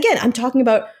 and again, I'm talking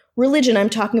about religion, I'm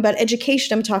talking about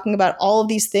education, I'm talking about all of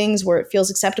these things where it feels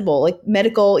acceptable, like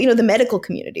medical, you know, the medical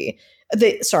community,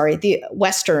 the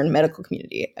Western medical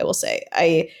community, I will say.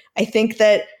 I think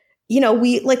that, you know,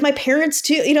 we, like my parents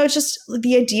too, you know, it's just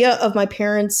the idea of my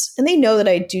parents, and they know that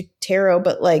I do tarot,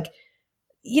 but like,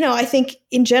 you know, I think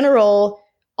in general,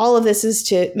 all of this is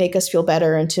to make us feel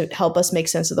better and to help us make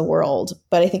sense of the world.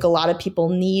 But I think a lot of people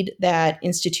need that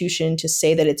institution to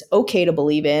say that it's okay to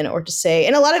believe in, or to say,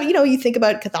 and a lot of, you know, you think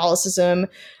about Catholicism,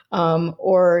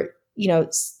 or, you know,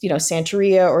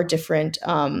 Santeria, or different,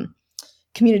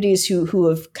 communities who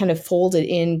have kind of folded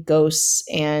in ghosts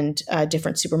and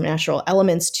different supernatural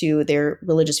elements to their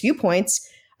religious viewpoints.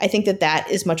 I think that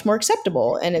is much more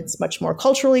acceptable, and it's much more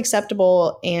culturally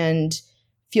acceptable and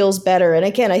feels better. And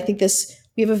again, I think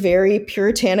we have a very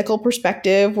puritanical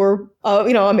perspective. We're,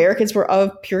 you know, Americans were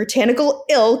of puritanical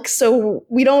ilk, so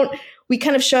we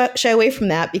kind of shy away from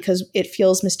that because it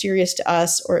feels mysterious to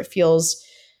us, or it feels,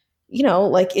 you know,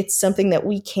 like it's something that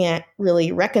we can't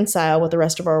really reconcile with the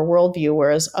rest of our worldview,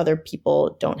 whereas other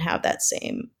people don't have that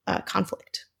same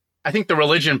conflict. I think the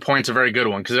religion point's a very good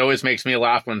one, because it always makes me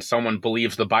laugh when someone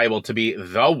believes the Bible to be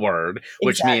the word,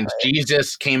 which means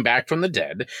Jesus came back from the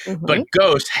dead. Mm-hmm. But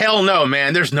ghosts, hell no,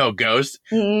 man, there's no ghost.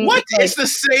 Mm-hmm. What? Like, it's the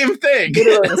same thing.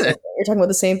 You're talking about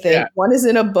the same thing. Yeah. One is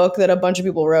in a book that a bunch of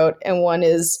people wrote, and one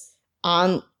is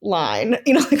online,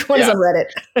 you know, like one is on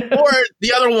Reddit. Or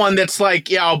the other one that's like,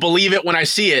 yeah, I'll believe it when I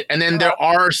see it. And then there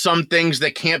are some things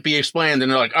that can't be explained,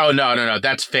 and they're like, oh, no,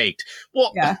 that's faked.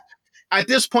 Well, at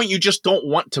this point, you just don't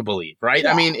want to believe, right?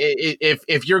 Yeah. I mean,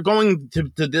 if you're going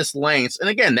to this length, and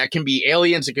again, that can be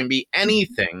aliens, it can be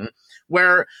anything,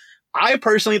 where I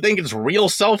personally think it's real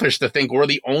selfish to think we're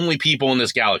the only people in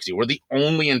this galaxy. We're the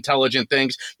only intelligent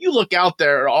things. You look out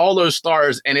there, all those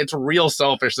stars, and it's real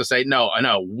selfish to say, no,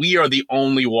 we are the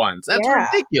only ones. That's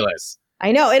ridiculous.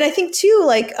 I know. And I think too,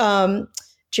 like,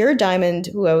 Jared Diamond,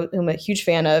 who I'm a huge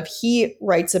fan of, he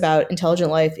writes about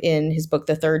intelligent life in his book,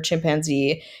 The Third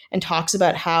Chimpanzee, and talks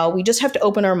about how we just have to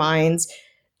open our minds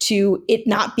to it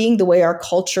not being the way our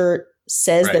culture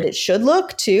says that it should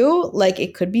look too. Like,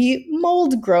 it could be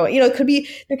mold growing, you know, there could be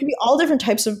all different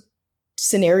types of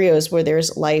scenarios where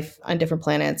there's life on different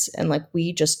planets, and like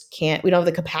we don't have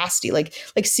the capacity, like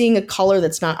seeing a color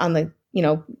that's not on the, you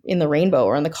know, in the rainbow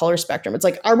or on the color spectrum. It's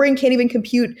like our brain can't even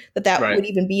compute that would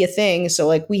even be a thing. So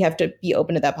like we have to be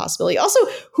open to that possibility. Also,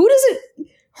 who does it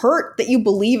hurt that you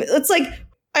believe? It's like,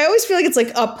 I always feel like it's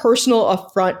like a personal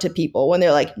affront to people when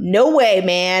they're like, no way,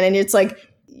 man. And it's like,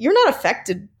 you're not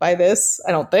affected by this,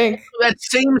 I don't think. That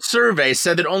same survey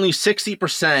said that only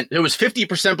 60%, it was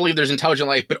 50% believe there's intelligent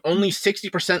life, but only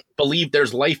 60% believe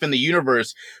there's life in the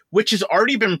universe, which has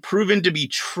already been proven to be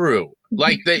true.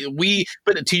 Like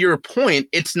but to your point,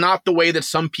 it's not the way that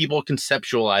some people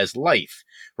conceptualize life,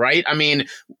 right? I mean,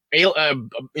 you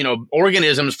know,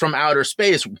 organisms from outer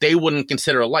space, they wouldn't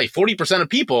consider life. 40% of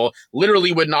people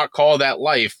literally would not call that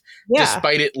life,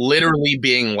 despite it literally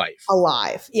being life.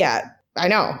 Alive. Yeah. I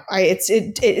know.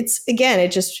 It's again,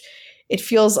 it just, it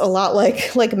feels a lot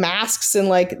like masks and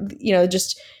like,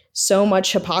 just so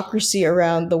much hypocrisy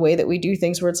around the way that we do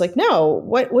things, where it's like, no,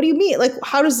 what do you mean? Like,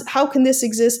 how can this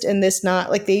exist and this not?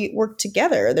 Like, they work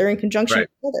together. They're in conjunction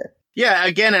together. Yeah,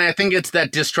 again, and I think it's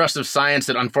that distrust of science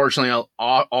that unfortunately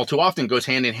all too often goes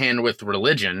hand in hand with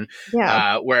religion.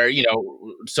 Yeah. Where,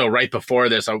 so right before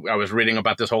this, I was reading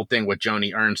about this whole thing with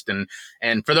Joni Ernst.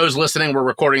 And for those listening, we're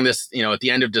recording this, at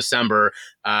the end of December,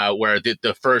 where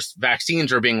the first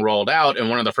vaccines are being rolled out. And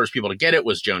one of the first people to get it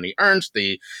was Joni Ernst,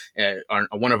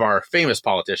 one of our famous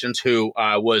politicians, who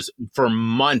was for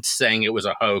months saying it was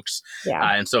a hoax.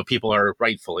 Yeah. And so people are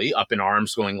rightfully up in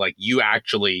arms going like, you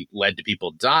actually led to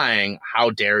people dying. How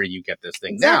dare you get this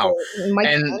thing now? Mike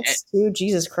Pence too,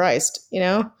 Jesus Christ,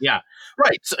 Yeah,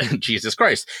 right. So, Jesus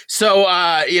Christ. So,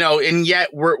 and yet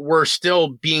we're still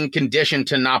being conditioned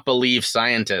to not believe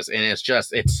scientists. And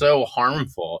it's so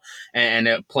harmful, and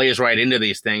it plays right into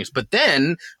these things. But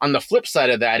then on the flip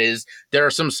side of that is there are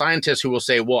some scientists who will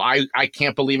say, well, I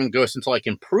can't believe in ghosts until I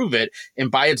can prove it. And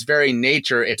by its very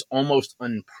nature, it's almost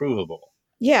unprovable.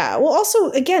 Yeah. Well, also,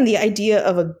 again, the idea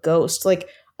of a ghost, like,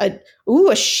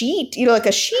 a sheet, like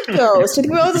a sheet ghost. I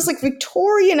think we all have this like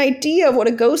Victorian idea of what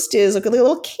a ghost is, like a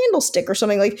little candlestick or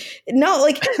something. Like, no,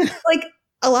 like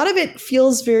a lot of it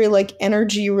feels very like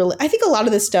energy related. I think a lot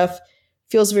of this stuff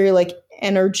feels very like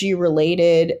energy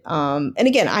related. And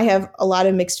again, I have a lot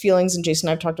of mixed feelings, and Jason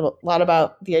and I've talked a lot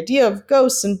about the idea of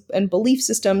ghosts and belief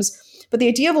systems, but the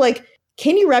idea of like,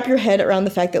 can you wrap your head around the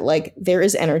fact that like there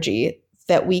is energy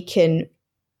that we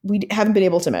haven't been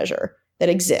able to measure, that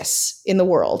exists in the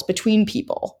world between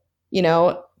people,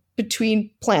 between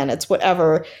planets,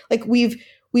 whatever. Like we've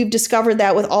discovered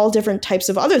that with all different types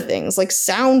of other things, like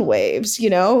sound waves,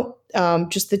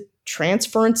 just the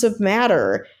transference of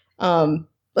matter.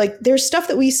 Like there's stuff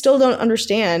that we still don't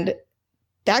understand.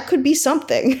 That could be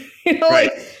something, right.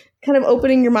 Like kind of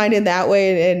opening your mind in that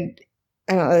way. And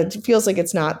I don't know, it feels like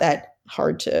it's not that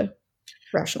hard to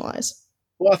rationalize.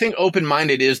 Well, I think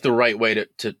open-minded is the right way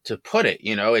to put it.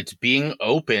 It's being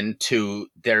open to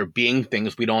there being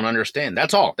things we don't understand.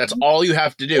 That's all. That's all you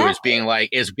have to do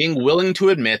is being willing to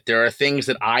admit there are things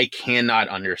that I cannot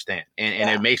understand. And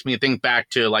it makes me think back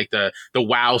to like the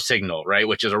WOW signal, right?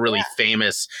 Which is a really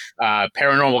famous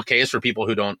paranormal case for people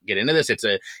who don't get into this. It's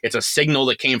a signal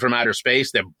that came from outer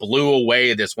space that blew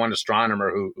away this one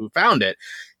astronomer who found it.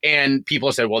 And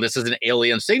people said, well, this is an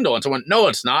alien signal. And someone, no,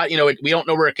 it's not. We don't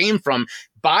know where it came from.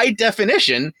 By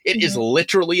definition, it is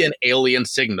literally an alien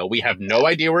signal. We have no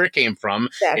idea where it came from.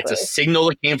 Exactly. It's a signal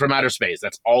that came from outer space.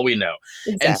 That's all we know.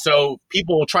 Exactly. And so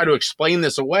people will try to explain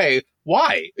this away.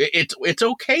 Why? It's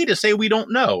okay to say we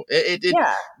don't know.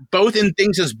 Both in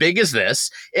things as big as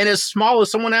this and as small as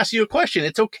someone asks you a question.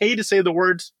 It's okay to say the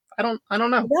words, I don't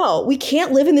know. No, we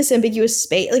can't live in this ambiguous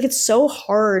space. Like it's so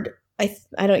hard. I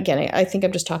think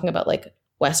I'm just talking about like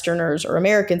Westerners or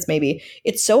Americans, maybe.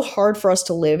 It's so hard for us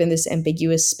to live in this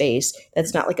ambiguous space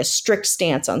that's not like a strict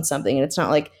stance on something. And it's not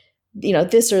like,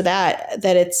 this or that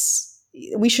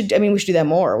we should do that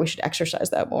more. We should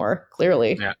exercise that more,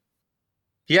 clearly. Yeah.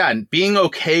 Yeah, and being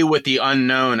okay with the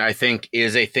unknown, I think,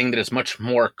 is a thing that is much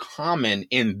more common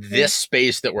in this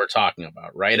space that we're talking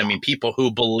about, right? Yeah. I mean, people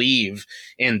who believe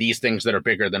in these things that are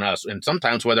bigger than us, and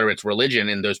sometimes whether it's religion,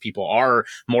 and those people are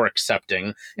more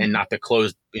accepting and not the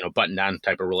closed, button down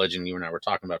type of religion you and I were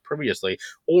talking about previously,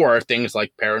 or things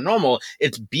like paranormal,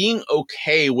 it's being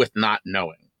okay with not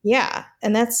knowing. Yeah,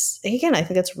 and that's, again, I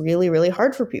think that's really, really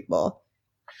hard for people.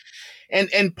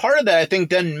 And part of that, I think,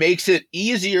 then makes it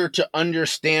easier to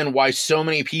understand why so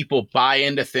many people buy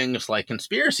into things like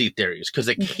conspiracy theories, because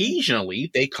occasionally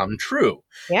they come true.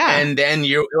 Yeah. And then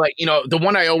you're like, the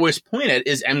one I always point at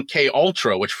is MK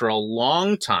Ultra, which for a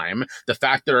long time, the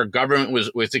fact that our government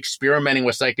was experimenting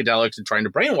with psychedelics and trying to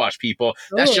brainwash people,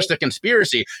 that's just a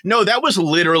conspiracy. No, that was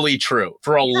literally true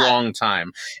for a long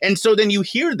time. And so then you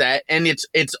hear that, and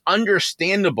it's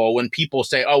understandable when people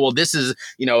say, oh, well, this is,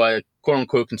 a quote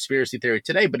unquote conspiracy theory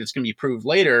today, but it's going to be proved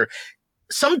later.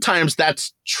 Sometimes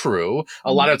that's true.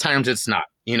 A lot of times it's not.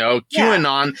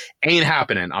 QAnon ain't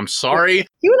happening. I'm sorry.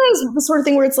 QAnon is the sort of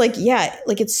thing where it's like,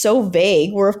 it's so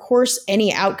vague, where of course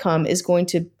any outcome is going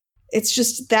to, it's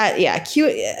just that,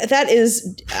 that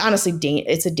is honestly,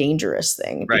 it's a dangerous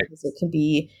thing, because it can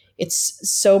be,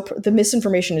 the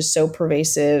misinformation is so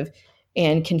pervasive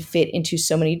and can fit into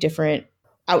so many different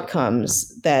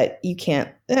outcomes that you can't,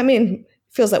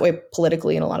 feels that way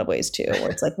politically in a lot of ways too, where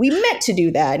it's like, we meant to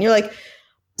do that. And you're like,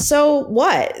 so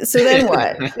what? So then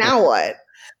what? Now what?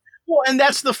 Well, and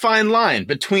that's the fine line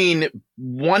between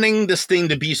wanting this thing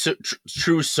to be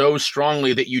true so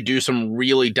strongly that you do some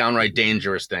really downright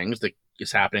dangerous things that,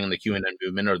 is happening in the QAnon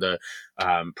movement or the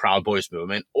Proud Boys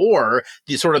movement, or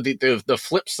the sort of the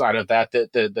flip side of that,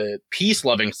 the peace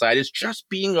loving side is just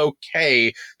being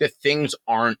okay that things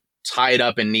aren't tied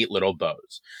up in neat little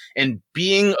bows and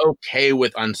being okay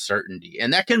with uncertainty.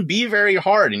 And that can be very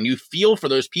hard. And you feel for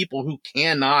those people who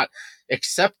cannot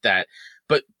accept that.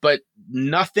 But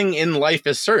nothing in life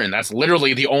is certain. That's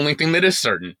literally the only thing that is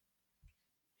certain.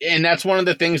 And that's one of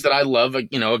the things that I love,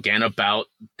 again, about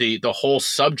the whole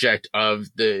subject of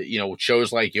the,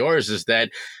 shows like yours, is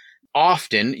that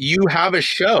often you have a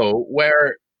show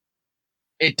where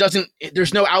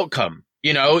there's no outcome.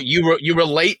 You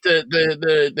relate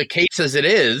the case as it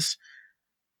is,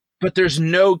 but there's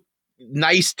no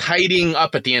nice tidying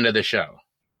up at the end of the show.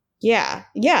 Yeah.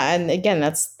 Yeah. And again,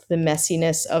 that's the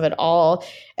messiness of it all.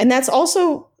 And that's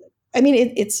also,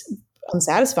 it's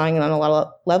unsatisfying on a lot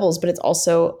of levels, but it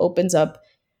also opens up,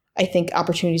 I think,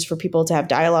 opportunities for people to have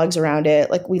dialogues around it.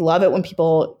 Like, we love it when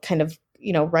people kind of,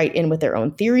 write in with their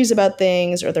own theories about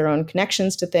things or their own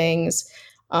connections to things.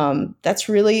 That's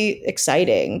really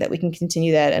exciting that we can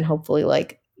continue that and hopefully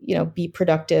be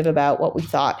productive about what we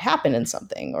thought happened in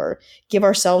something, or give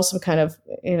ourselves some kind of,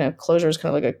 closure is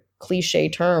kind of like a cliche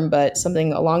term, but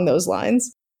something along those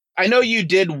lines. I know you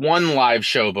did one live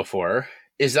show before.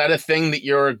 Is that a thing that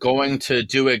you're going to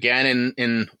do again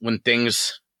in when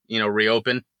things,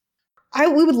 reopen?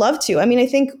 We would love to. I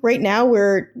think right now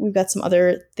we've got some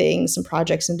other things, some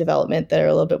projects in development that are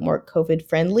a little bit more COVID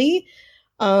friendly.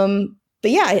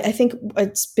 But yeah, I think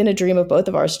it's been a dream of both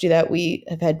of ours to do that. We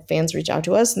have had fans reach out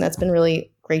to us, and that's been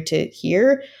really great to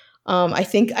hear. I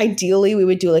think ideally we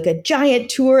would do like a giant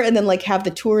tour and then have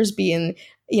the tours be in,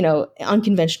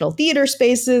 unconventional theater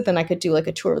spaces. Then I could do like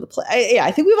a tour of the play.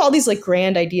 I think we have all these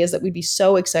grand ideas that we'd be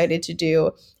so excited to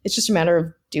do. It's just a matter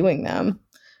of doing them,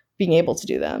 being able to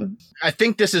do them. I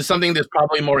think this is something that's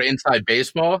probably more inside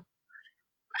baseball.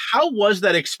 How was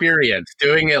that experience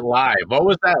doing it live? What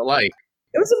was that like?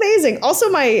 It was amazing. Also,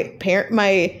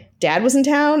 my dad was in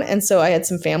town, and so I had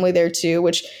some family there too,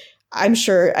 which I'm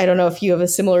sure, I don't know if you have a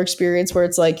similar experience where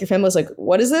it's like your family was like,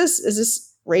 what is this? Is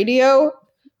this radio?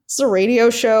 Is this a radio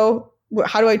show?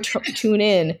 How do I tune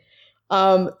in?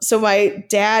 So my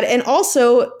dad, and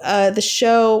also the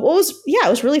show, it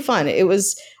was really fun.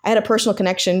 I had a personal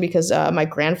connection because my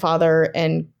grandfather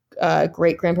and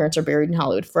great grandparents are buried in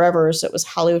Hollywood Forever. So it was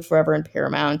Hollywood Forever and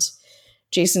Paramount.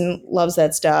 Jason loves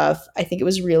that stuff. I think it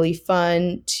was really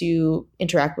fun to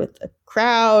interact with a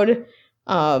crowd.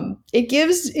 It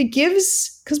gives,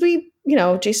 because we,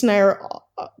 Jason and I are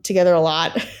together a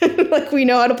lot. We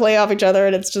know how to play off each other,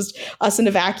 and it's just us in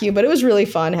a vacuum. But it was really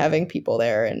fun having people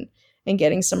there and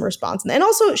getting some response. And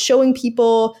also showing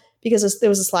people, because there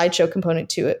was a slideshow component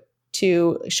to it,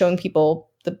 to showing people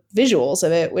the visuals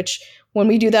of it, which when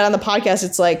we do that on the podcast,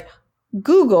 it's like,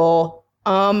 Google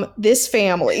this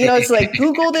family, it's like,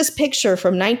 Google this picture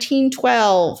from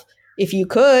 1912. If you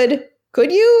could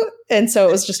you? And so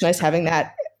it was just nice having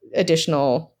that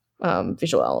additional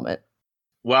visual element.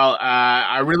 Well,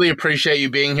 I really appreciate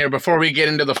you being here. Before we get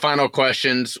into the final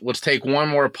questions, let's take one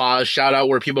more pause, shout out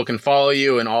where people can follow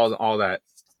you and all that.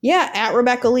 Yeah, at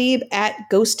Rebecca Leib, at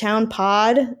Ghost Town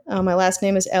Pod. My last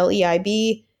name is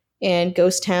Leib, and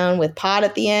Ghost Town with pod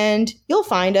at the end. You'll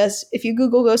find us. If you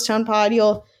Google Ghost Town Pod,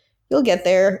 you'll get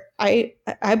there. I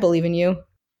believe in you.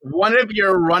 One of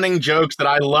your running jokes that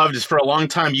I loved is for a long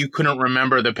time you couldn't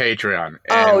remember the Patreon.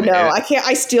 I can't.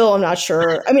 I still am not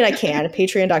sure. I can.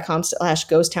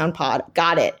 Patreon.com/Ghost Town Pod.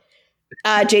 Got it.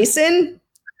 Jason,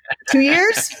 2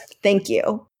 years? Thank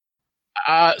you.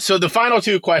 So the final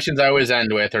two questions I always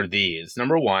end with are these.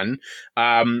 Number one,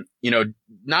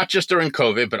 not just during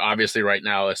COVID, but obviously right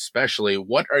now especially,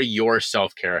 what are your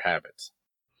self-care habits?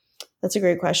 That's a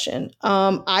great question.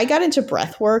 I got into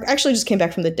breath work. I actually just came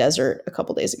back from the desert a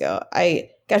couple days ago. I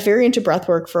got very into breath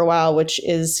work for a while, which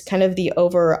is kind of the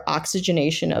over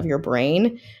oxygenation of your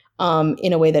brain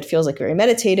in a way that feels like very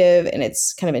meditative, and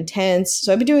it's kind of intense.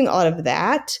 So I've been doing a lot of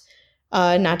that,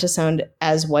 not to sound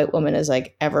as white woman as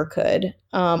I ever could.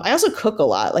 I also cook a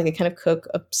lot. I kind of cook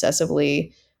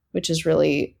obsessively, which is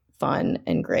really fun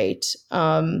and great.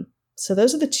 So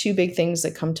those are the two big things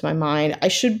that come to my mind. I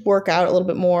should work out a little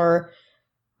bit more.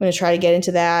 I'm going to try to get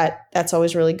into that. That's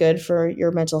always really good for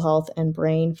your mental health and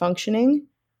brain functioning.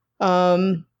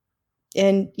 And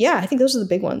yeah, I think those are the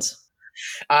big ones.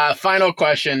 Final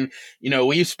question.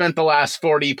 We've spent the last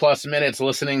 40 plus minutes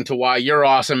listening to why you're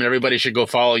awesome and everybody should go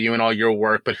follow you and all your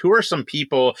work. But who are some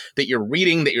people that you're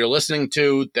reading, that you're listening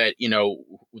to, that,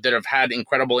 that have had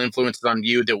incredible influences on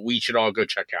you that we should all go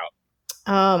check out?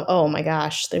 Oh my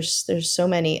gosh, there's so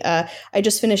many. I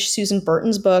just finished Susan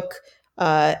Burton's book,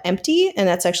 Empty, and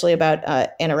that's actually about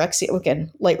anorexia.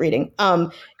 Again, light reading.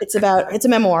 It's a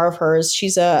memoir of hers.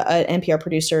 She's an NPR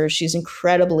producer. She's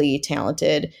incredibly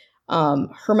talented.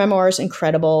 Her memoir is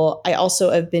incredible. I also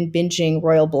have been binging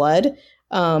Royal Blood,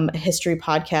 a history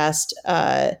podcast.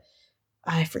 I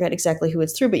forget exactly who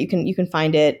it's through, but you can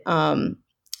find it. And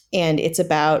it's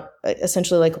about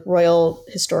essentially like royal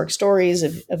historic stories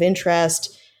of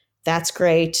interest. That's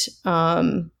great.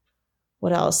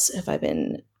 What else have I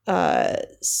been?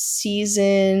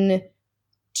 Season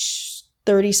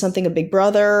 30 something of Big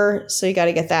Brother. So you got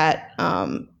to get that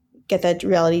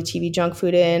reality TV junk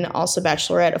food in. Also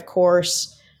Bachelorette, of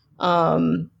course.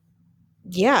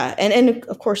 Yeah. And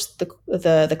of course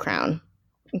the Crown.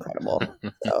 Incredible.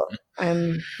 So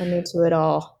I'm into it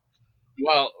all.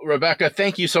 Well, Rebecca,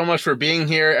 thank you so much for being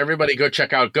here. Everybody go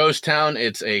check out Ghost Town.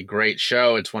 It's a great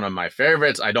show. It's one of my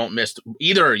favorites. I don't miss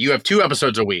either. You have 2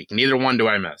 episodes a week. Neither one do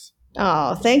I miss.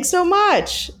 Oh, thanks so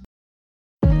much.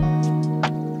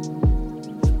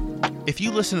 If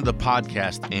you listen to the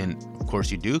podcast, and of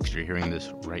course you do because you're hearing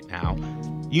this right now,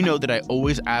 you know that I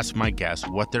always ask my guests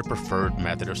what their preferred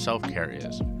method of self-care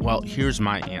is. Well, here's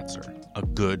my answer: a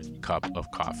good cup of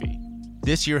coffee.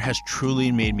 This year has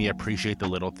truly made me appreciate the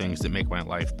little things that make my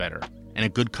life better, and a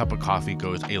good cup of coffee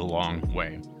goes a long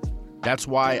way. That's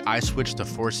why I switched to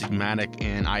Four Sigmatic,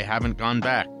 and I haven't gone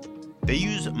back. They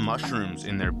use mushrooms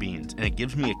in their beans, and it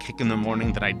gives me a kick in the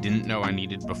morning that I didn't know I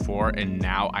needed before, and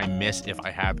now I miss if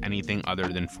I have anything other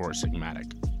than Four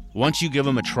Sigmatic. Once you give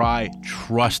them a try,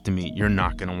 trust me, you're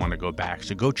not going to want to go back.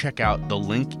 So go check out the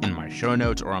link in my show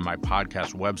notes or on my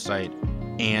podcast website,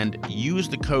 and use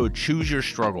the code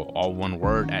ChooseYourStruggle, all one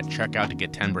word, at checkout to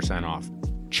get 10% off.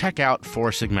 Check out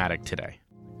Four Sigmatic today.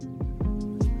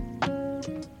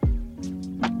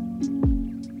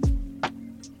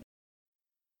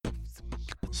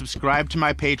 Subscribe to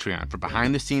my Patreon for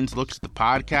behind-the-scenes looks at the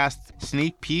podcast,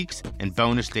 sneak peeks, and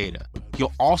bonus data.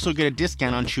 You'll also get a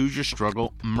discount on Choose Your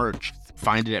Struggle merch.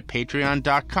 Find it at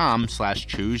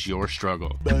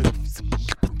patreon.com/chooseyourstruggle.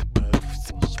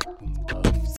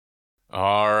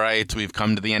 All right, we've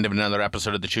come to the end of another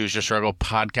episode of the Choose Your Struggle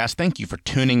podcast. Thank you for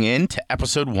tuning in to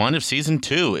episode 1 of season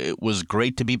 2. It was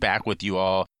great to be back with you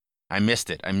all. I missed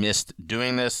it. I missed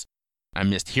doing this. I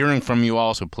missed hearing from you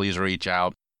all, so please reach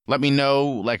out. Let me know,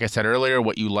 like I said earlier,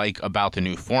 what you like about the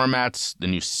new formats, the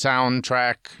new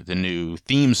soundtrack, the new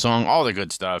theme song, all the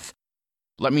good stuff.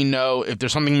 Let me know if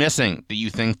there's something missing that you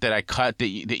think that I cut that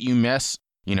you miss.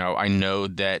 You know, I know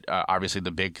that obviously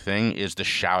the big thing is the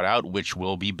shout out, which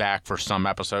will be back for some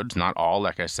episodes, not all,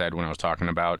 like I said when I was talking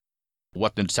about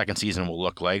what the second season will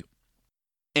look like.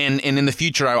 And in the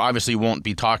future, I obviously won't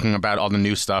be talking about all the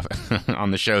new stuff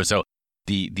on the show. So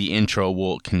the intro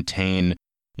will contain,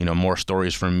 you know, more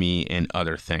stories from me and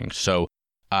other things. So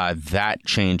that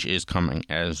change is coming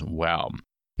as well.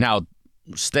 Now,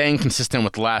 staying consistent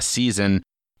with last season,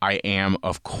 I am,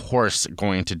 of course,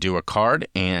 going to do a card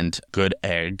and good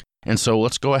egg. And so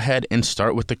let's go ahead and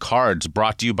start with the cards,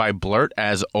 brought to you by Blurt,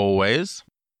 as always.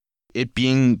 It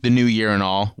being the new year and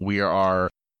all, we are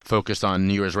focused on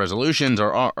New Year's resolutions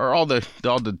or all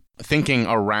the thinking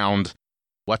around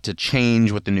what to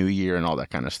change with the new year and all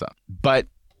that kind of stuff. But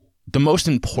the most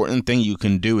important thing you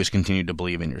can do is continue to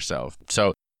believe in yourself.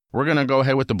 So we're going to go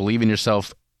ahead with the Believe in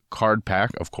Yourself card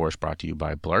pack, of course, brought to you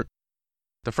by Blurt.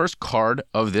 The first card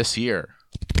of this year.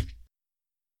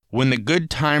 When the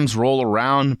good times roll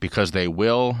around, because they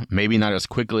will, maybe not as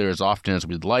quickly or as often as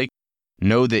we'd like,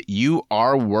 know that you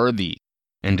are worthy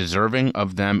and deserving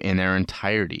of them in their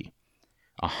entirety.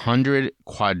 100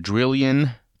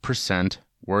 quadrillion%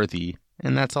 worthy,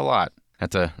 and that's a lot.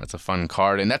 That's a fun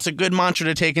card, and that's a good mantra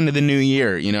to take into the new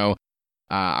year. You know,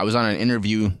 I was on an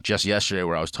interview just yesterday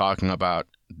where I was talking about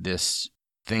this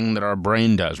thing that our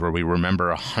brain does, where we remember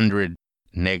 100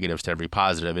 negatives to every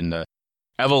positive, and the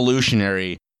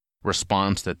evolutionary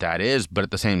response that is, but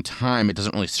at the same time, it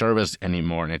doesn't really serve us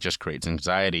anymore, and it just creates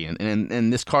anxiety.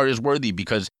 And this card is worthy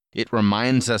because it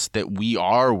reminds us that we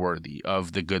are worthy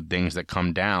of the good things that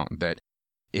come down, that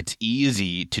it's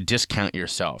easy to discount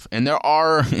yourself. And there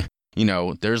are, you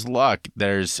know, there's luck,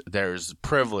 there's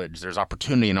privilege, there's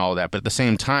opportunity and all that, but at the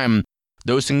same time,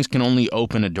 those things can only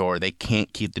open a door. They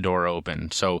can't keep the door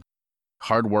open. So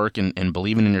hard work and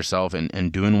believing in yourself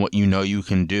and doing what you know you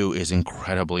can do is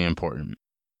incredibly important.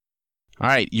 All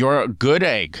right, your good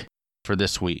egg for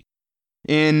this week.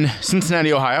 In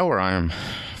Cincinnati, Ohio, where I am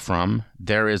from,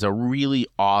 there is a really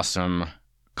awesome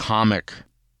comic,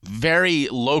 very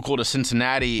local to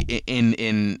Cincinnati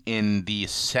in the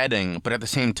setting, but at the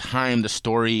same time, the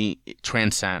story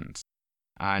transcends.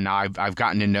 Now, I've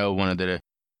gotten to know one of the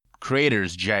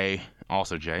creators, Jay,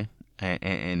 also Jay,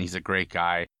 and he's a great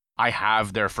guy. I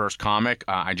have their first comic.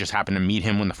 I just happened to meet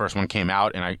him when the first one came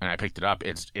out, and I picked it up.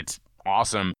 It's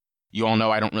awesome. You all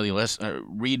know I don't really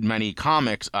read many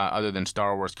comics other than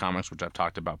Star Wars comics, which I've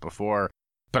talked about before,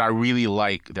 but I really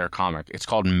like their comic. It's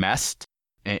called Mest,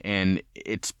 and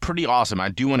it's pretty awesome. I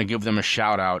do want to give them a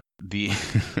shout out. The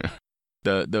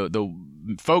the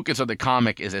focus of the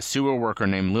comic is a sewer worker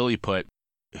named Lilliput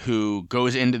who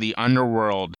goes into the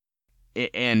underworld,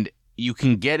 and you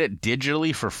can get it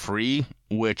digitally for free,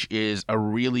 which is a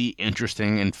really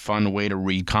interesting and fun way to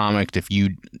read comics if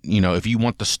you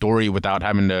want the story without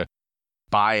having to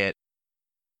buy it.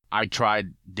 I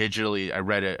tried digitally. I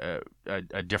read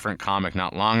a different comic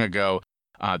not long ago,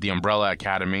 The Umbrella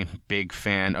Academy. Big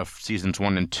fan of seasons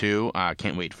 1 and 2.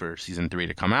 Can't wait for season 3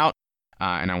 to come out,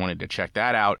 and I wanted to check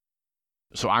that out.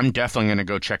 So I'm definitely going to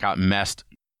go check out Mest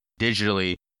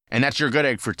digitally. And that's your good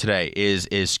egg for today,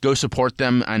 is go support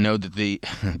them. I know that the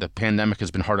pandemic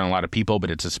has been hard on a lot of people,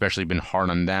 but it's especially been hard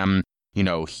on them.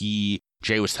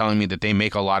 Jay was telling me that they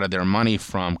make a lot of their money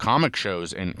from comic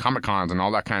shows and Comic Cons and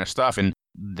all that kind of stuff, and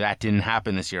that didn't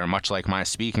happen this year. Much like my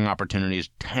speaking opportunities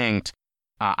tanked,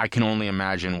 I can only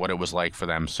imagine what it was like for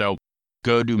them. So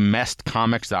go to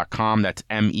mestcomics.com. That's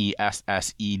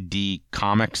MESSED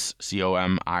comics,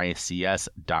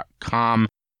 COMICS.com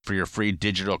for your free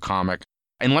digital comic.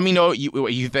 And let me know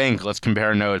what you think. Let's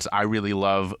compare notes. I really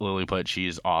love Lilliput.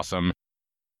 She's awesome.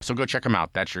 So go check them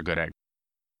out. That's your good egg.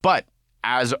 But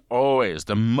as always,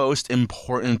 the most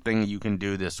important thing you can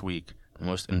do this week, the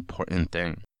most important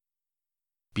thing,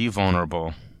 be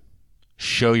vulnerable,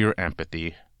 show your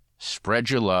empathy,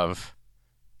 spread your love,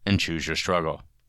 and choose your struggle.